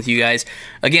interaction with you guys.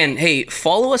 Again, hey,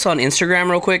 follow us on Instagram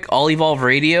real quick, ALEVOLVE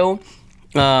Radio.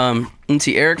 Let's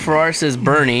see, Eric Farrar says,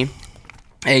 Bernie,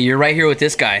 hey, you're right here with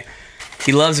this guy.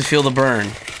 He loves to feel the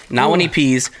burn. Not when he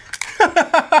pees.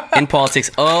 In politics.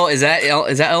 Oh, is that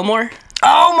Elmore?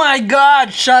 Oh my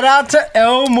God! Shout out to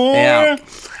Elmore. Yeah.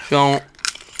 So,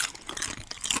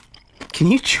 can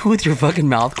you chew with your fucking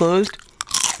mouth closed?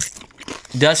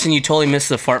 Dustin, you totally missed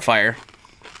the fart fire.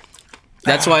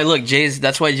 That's why. Look,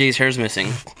 that's why Jay's hair's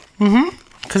missing.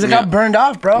 Because it got burned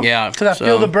off, bro. Yeah. Because I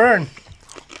feel the burn.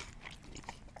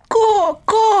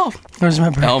 Cool. Where's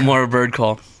my bird? Elmore bird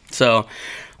call. So,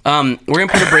 we're gonna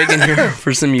put a break in here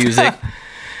for some music.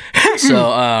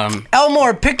 So,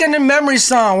 Elmore, pick an in-memory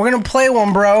song. We're gonna play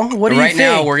one, bro. What do you think? Right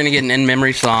now, we're gonna get an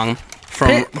in-memory song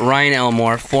from Ryan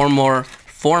Elmore, former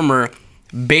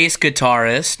bass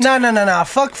guitarist. No.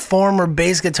 Fuck former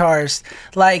bass guitarist.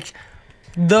 Like,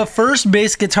 the first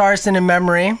bass guitarist in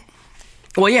memory.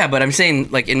 Well, yeah, but I'm saying,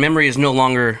 like, In Memory is no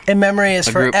longer... In Memory is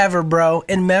forever, bro.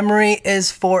 In Memory is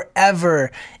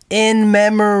forever. In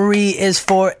Memory is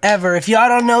forever. If y'all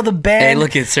don't know the band... Hey,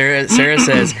 look at Sarah. Sarah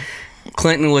says,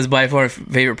 Clinton was by far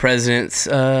favorite presidents.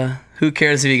 Who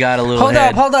cares if he got a little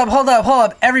head? Hold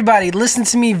up. Everybody, listen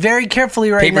to me very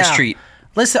carefully right now. Paper Street.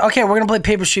 Listen, okay, we're going to play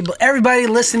Paper Street, but everybody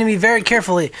listen to me very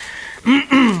carefully.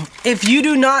 If you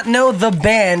do not know the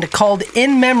band called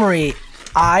In Memory...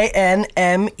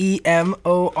 INMEMORY,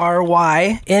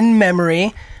 In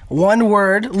Memory, one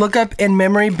word, look up In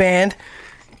Memory Band.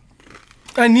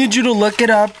 I need you to look it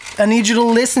up. I need you to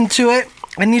listen to it.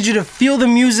 I need you to feel the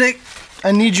music.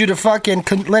 I need you to fucking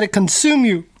let it consume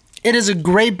you. It is a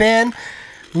great band.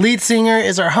 Lead singer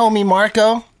is our homie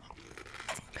Marco.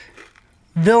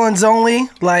 Villains only,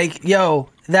 like, yo,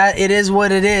 that it is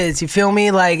what it is. You feel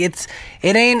me? Like, it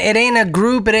ain't a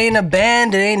group, it ain't a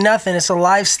band, it ain't nothing. It's a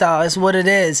lifestyle. It's what it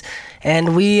is.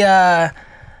 And we're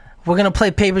gonna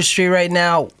play Paper Street right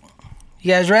now.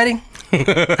 You guys ready?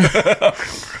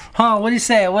 Huh? What do you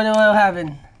say? What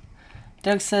happened?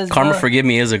 Doug says Karma Forgive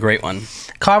Me is a great one.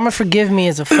 Karma Forgive Me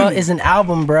is is an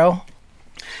album, bro.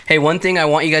 Hey, one thing I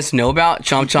want you guys to know about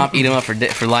Chomp Chomp Eat 'em Up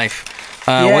for life.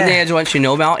 One thing I just want you to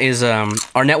know about is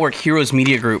our network, Heroes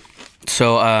Media Group.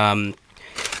 So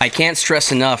I can't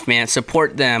stress enough, man.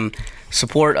 Support them.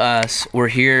 Support us. We're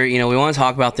here. You know, we want to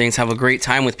talk about things, have a great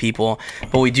time with people,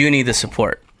 but we do need the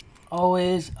support.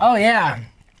 Always. Oh, yeah.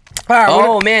 All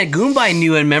right, man, Goombay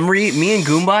knew In Memory. Me and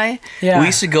Goombay, we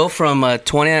used to go from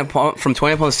 20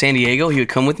 to San Diego. He would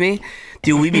come with me.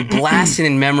 Dude, we'd be blasting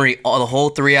In Memory the whole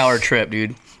 3-hour trip,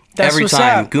 dude. Every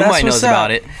time. Goombay knows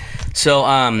about it. So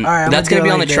that's going to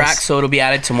be on the track, so it'll be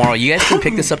added tomorrow. You guys can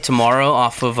pick this up tomorrow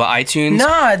off of iTunes.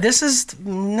 Nah, this is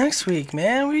next week,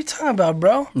 man. What are you talking about,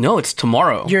 bro? No, it's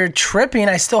tomorrow. You're tripping.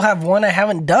 I still have one I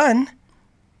haven't done.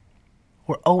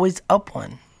 We're always up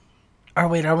one. Are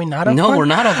we not up one? No, we're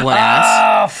not up one,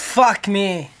 ass. Oh, fuck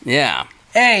me. Yeah.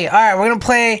 Hey, all right, we're going to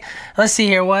play, let's see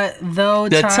here, what?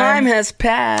 The time has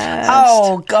passed.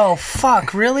 Oh,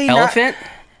 fuck, really? Elephant?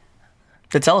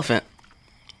 That's Elephant.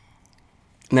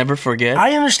 Never forget.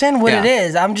 I understand what it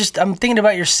is. I'm thinking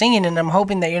about your singing, and I'm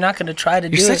hoping that you're not going to try to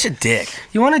do it. You're such a dick.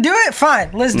 You want to do it?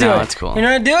 Fine, let's do it. No, it's cool. You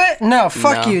want to do it? No,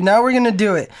 fuck you. Now we're going to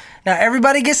do it. Now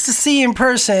everybody gets to see in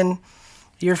person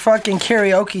your fucking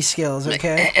karaoke skills,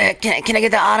 okay? Can I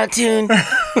get the auto-tune?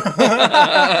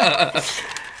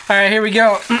 All right, here we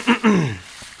go.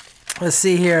 Let's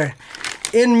see here.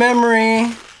 In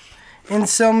Memory, in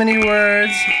so many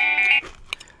words.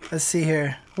 Let's see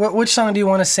here. Which song do you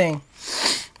want to sing?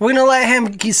 We're going to let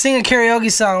him sing a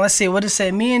karaoke song. Let's see. What does it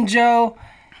say? Me and Joe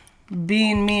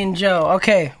being me and Joe.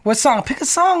 Okay. What song? Pick a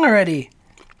song already.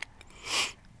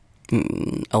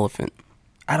 Elephant.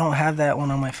 I don't have that one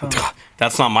on my phone.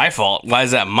 That's not my fault. Why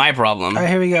is that my problem? All right,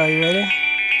 here we go. You ready?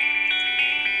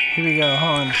 Here we go.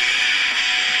 Hold on.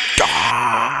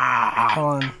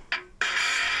 Hold on.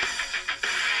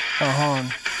 Oh, hold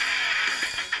on.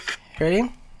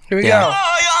 Ready? Here we go.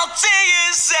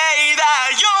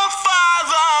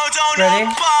 Ready?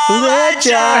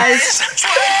 Apologize.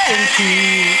 20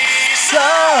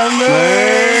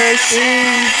 summers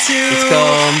into Let's go.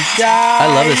 I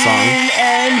love this song.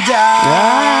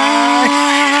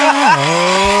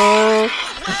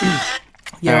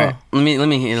 Yo. All right. Let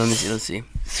me see. Let's see.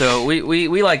 So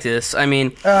we like this. I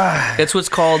mean, it's what's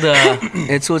called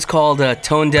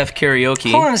tone deaf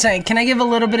karaoke. Hold on a second. Can I give a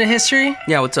little bit of history?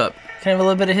 Yeah. What's up? Can I have a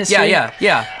little bit of history?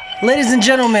 Yeah. Ladies and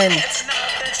gentlemen.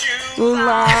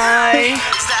 Lie.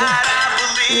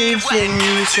 Everything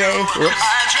you say. Whoops.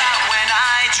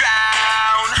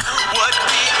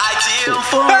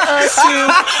 For us to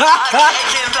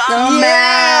the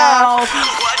mouth.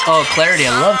 Oh, clarity. I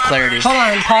love clarity. Hold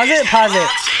on. Pause it.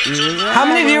 How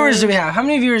many viewers do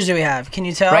we have? Can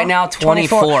you tell? Right now,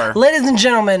 24. Ladies and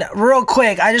gentlemen, real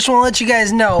quick, I just want to let you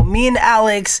guys know, me and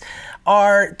Alex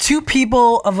are two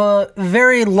people of a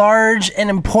very large and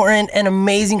important and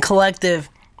amazing collective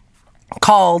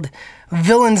called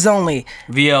Villains Only.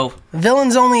 VO.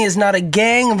 Villains Only is not a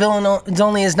gang. Villains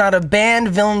Only is not a band.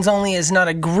 Villains Only is not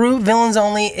a group. Villains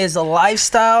Only is a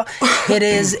lifestyle. It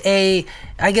is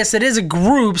I guess it is a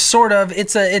group, sort of.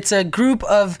 It's a group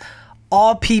of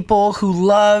all people who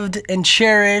loved and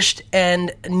cherished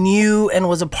and knew and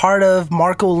was a part of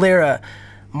Marco Lira.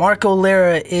 Marco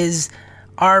Lira is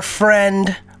our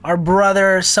friend, our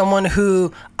brother, someone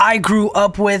who I grew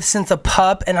up with since a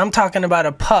pup, and I'm talking about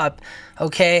a pup,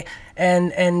 okay?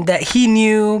 And that he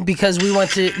knew because we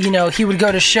went to, he would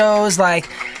go to shows. Like,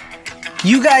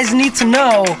 you guys need to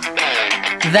know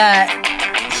that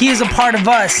he is a part of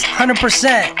us,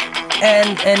 100%.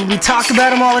 And we talk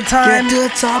about him all the time.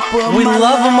 We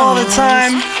love him all the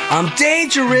time. I'm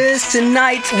dangerous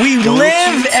tonight. We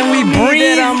live and we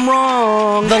breathe I'm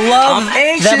wrong. the love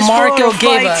that Marco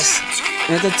gave us.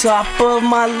 At the top of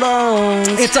my lungs.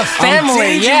 It's a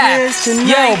family, yeah.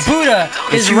 Yo, Buddha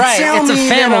is right. It's a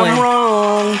family. I'm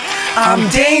wrong. I'm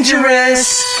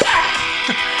dangerous.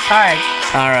 All right.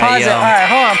 Pause it. All right,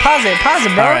 hold on. Pause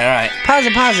it, bro. All right.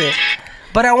 Pause it.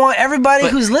 But I want everybody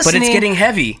who's listening. But it's getting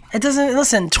heavy. It doesn't.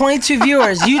 Listen, 22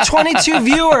 viewers. You 22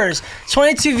 viewers.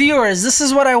 22 viewers. This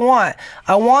is what I want.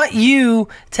 I want you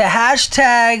to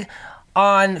hashtag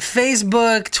on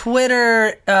Facebook,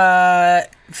 Twitter,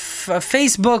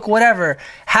 Facebook, whatever.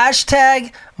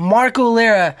 Hashtag Marco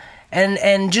Lira.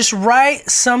 And just write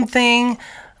something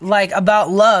like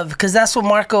about love, because that's what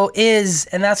Marco is,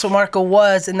 and that's what Marco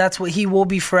was, and that's what he will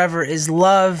be forever, is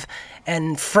love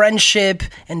and friendship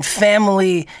and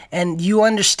family. And you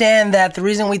understand that the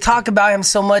reason we talk about him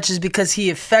so much is because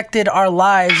he affected our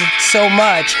lives so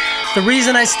much. The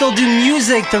reason I still do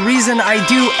music, the reason I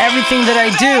do everything that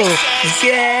I do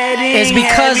is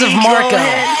because of Marco.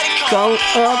 Go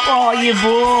up all you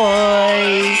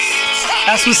boys.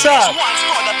 That's what's up.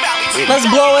 Let's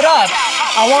blow it up.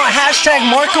 I want hashtag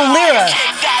Marco Lira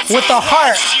with the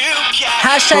heart.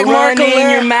 Hashtag Marco Lira. In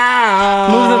your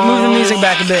mouth. Move the music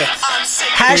back a bit.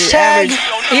 Hashtag,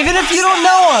 even if you don't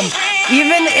know him,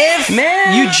 even if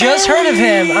you just heard of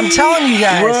him, I'm telling you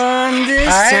guys. Run this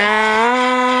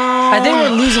town. I think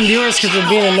we're losing viewers because we're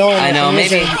being annoying. I know,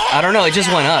 maybe. I don't know. It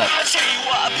just went up.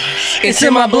 It's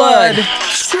in my blood.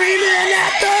 Screaming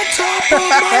at the top of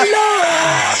my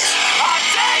lungs.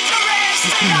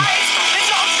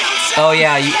 Oh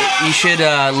yeah, you should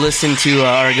listen to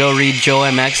or go read Joe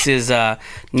MX's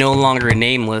No Longer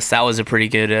Nameless. That was a pretty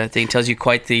good thing. It tells you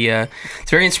quite the.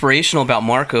 It's very inspirational about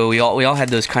Marco. We all had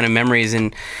those kind of memories,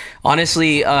 and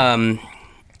honestly,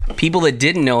 people that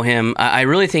didn't know him, I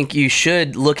really think you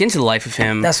should look into the life of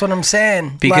him. That's what I'm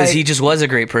saying. Because he just was a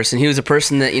great person. He was a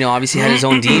person that obviously had his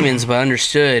own demons, but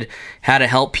understood how to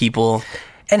help people.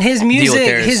 And his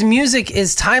music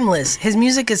is timeless. His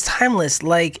music is timeless.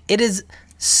 Like, it is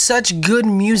such good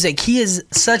music. He is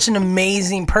such an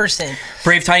amazing person.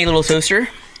 Brave Tiny Little Toaster.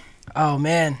 Oh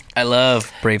man, I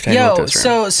love Brave Tiny Little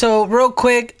Toaster. So real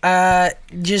quick,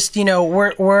 just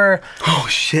we're oh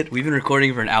shit, we've been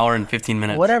recording for an hour and 15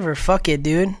 minutes. Whatever, fuck it,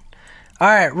 dude. All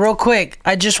right, real quick,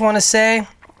 I just want to say,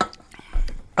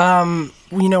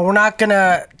 we're not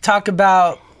gonna talk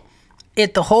about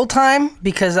it the whole time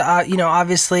because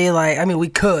obviously,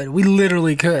 we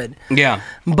literally could. Yeah.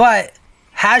 But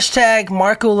hashtag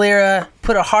Marco Lira,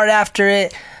 put a heart after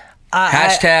it.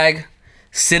 Hashtag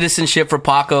citizenship for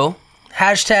Paco.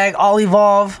 Hashtag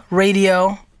ALEVOLVE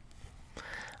radio.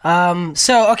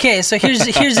 So here's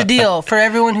the deal for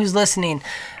everyone who's listening.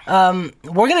 We're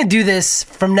gonna do this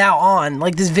from now on.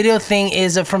 Like, this video thing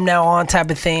is a from now on type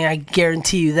of thing. I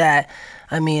guarantee you that.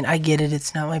 I mean, I get it.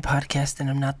 It's not my podcast, and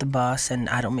I'm not the boss, and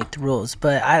I don't make the rules.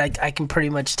 But I can pretty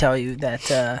much tell you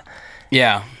that.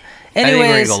 Yeah. Anyways, I think we're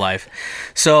gonna go live.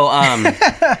 So,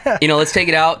 let's take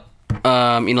it out.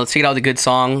 Let's take it out with a good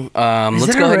song.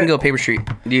 Let's go ahead and go Paper Street,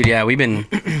 dude. Yeah, we've been.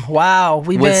 Wow,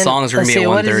 with songs. We're gonna be at 1:30.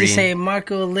 What does he say?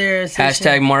 Marco Lira.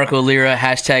 Hashtag Marco Lira.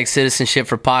 Hashtag citizenship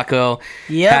for Paco.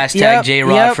 Yep. Hashtag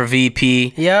J-Rod for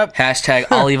VP. Yep. Hashtag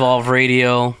ALEVOLVE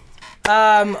radio.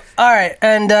 All right,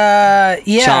 and yeah.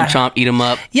 Chomp chomp, eat 'em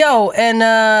up.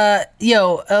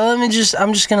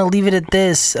 I'm just gonna leave it at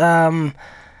this.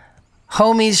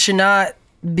 Homies should not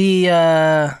be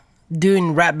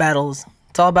doing rap battles.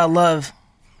 It's all about love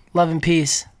and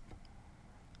peace.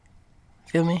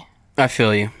 Feel me? I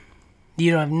feel you.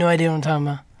 You don't have no idea what I'm talking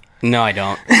about. No, I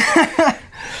don't.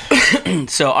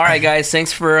 So, all right, guys.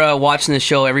 Thanks for watching the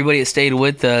show. Everybody that stayed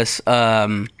with us.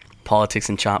 Politics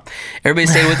and Chop. Everybody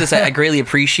stayed with us. I greatly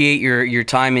appreciate your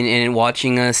time in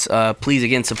watching us. Please,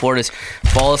 again, support us.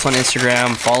 Follow us on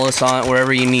Instagram. Follow us on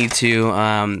wherever you need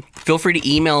to. Feel free to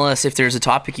email us if there's a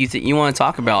topic that you want to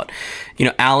talk about.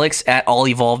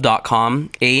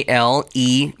 Alex@alevolve.com. ALEVOLVE.com.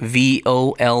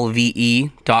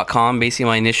 Basically,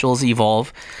 my initials,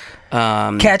 Evolve.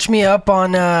 Catch me up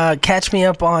on Instagram,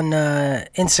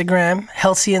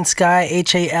 Halcyon Sky,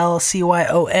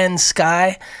 HALCYON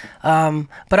Sky.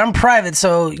 But I'm private,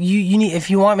 so you need, if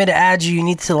you want me to add you, you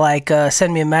need to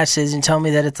send me a message and tell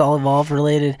me that it's all Evolve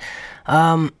related.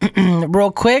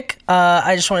 Real quick,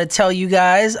 I just want to tell you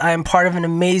guys I am part of an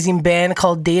amazing band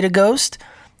called Data Ghost.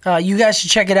 You guys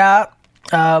should check it out.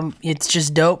 It's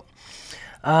just dope.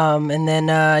 And then,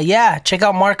 check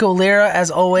out Marco Lira as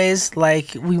always.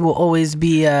 We will always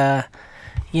be,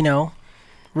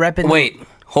 repping. Wait,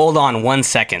 hold on 1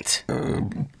 second.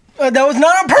 That was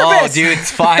not on purpose. Oh, dude,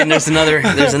 it's fine. There's another.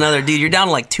 Dude, you're down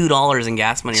to like $2 in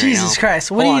gas money Jesus right now.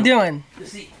 Christ. What are you doing?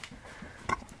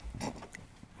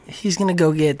 He's going to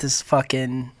go get this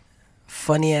fucking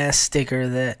funny ass sticker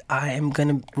that I am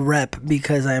going to rep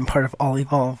because I am part of All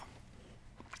Evolve.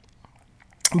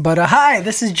 But hi,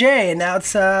 this is Jay, and now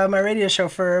it's my radio show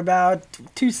for about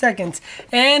 2 seconds.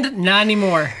 And not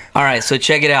anymore. All right, so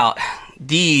check it out.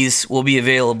 These will be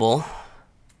available.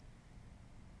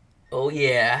 Oh,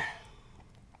 yeah.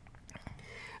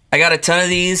 I got a ton of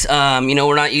these.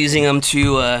 We're not using them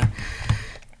to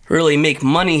really make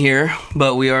money here,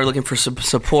 but we are looking for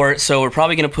support. So we're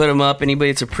probably going to put them up.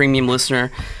 Anybody that's a premium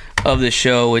listener of the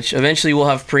show, which eventually we'll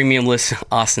have premium list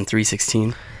Austin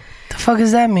 316. The fuck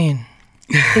does that mean?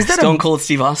 Is that Stone Cold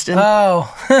Steve Austin?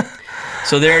 Oh.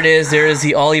 So there it is. There is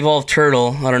the All Evolve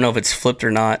turtle. I don't know if it's flipped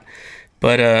or not,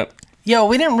 but yo,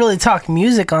 we didn't really talk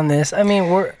music on this. I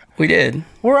mean, we did.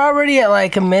 We're already at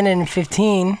like a minute and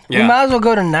 15. Yeah. We might as well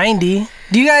go to 90.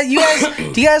 Do you guys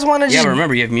want to just... Yeah, but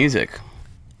remember, you have music.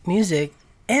 Music?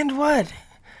 And what?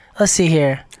 Let's see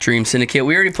here. Dream Syndicate.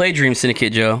 We already played Dream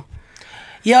Syndicate, Joe.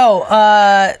 Yo,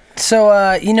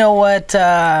 you know what?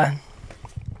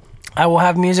 I will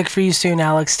have music for you soon,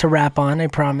 Alex, to rap on, I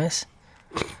promise.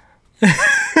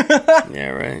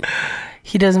 Yeah, right.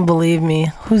 He doesn't believe me.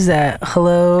 Who's that?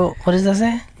 Hello? What does that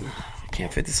say? I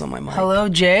can't fit this on my mic. Hello,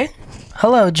 Jay?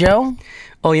 Hello, Joe?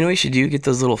 Oh, you know what you should do? Get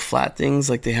those little flat things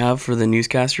like they have for the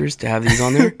newscasters to have these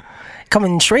on there.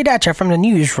 Coming straight at you from the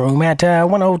newsroom at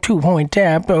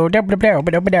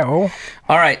 102.0.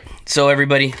 All right, so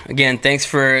everybody, again, thanks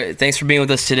for being with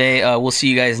us today. We'll see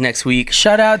you guys next week.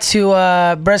 Shout out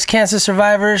to breast cancer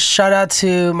survivors. Shout out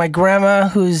to my grandma,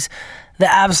 who's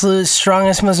the absolute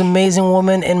strongest, most amazing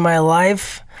woman in my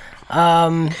life.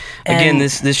 Again,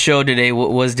 this show today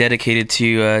was dedicated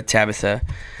to Tabitha.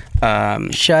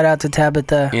 Shout out to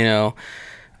Tabitha.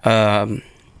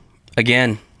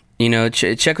 Again,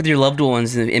 check with your loved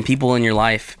ones and people in your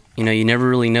life. You never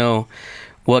really know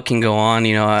what can go on.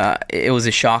 It was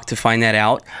a shock to find that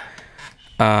out.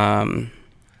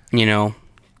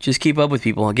 Just keep up with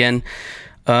people. Again,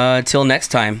 till next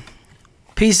time.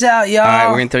 Peace out, y'all. All right,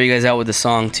 we're going to throw you guys out with a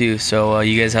song, too. So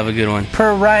you guys have a good one.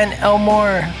 Per Ryan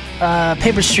Elmore,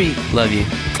 Paper Street. Love you.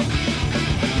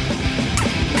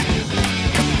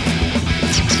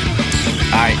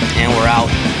 All right, and we're out.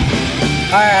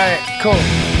 All right, cool.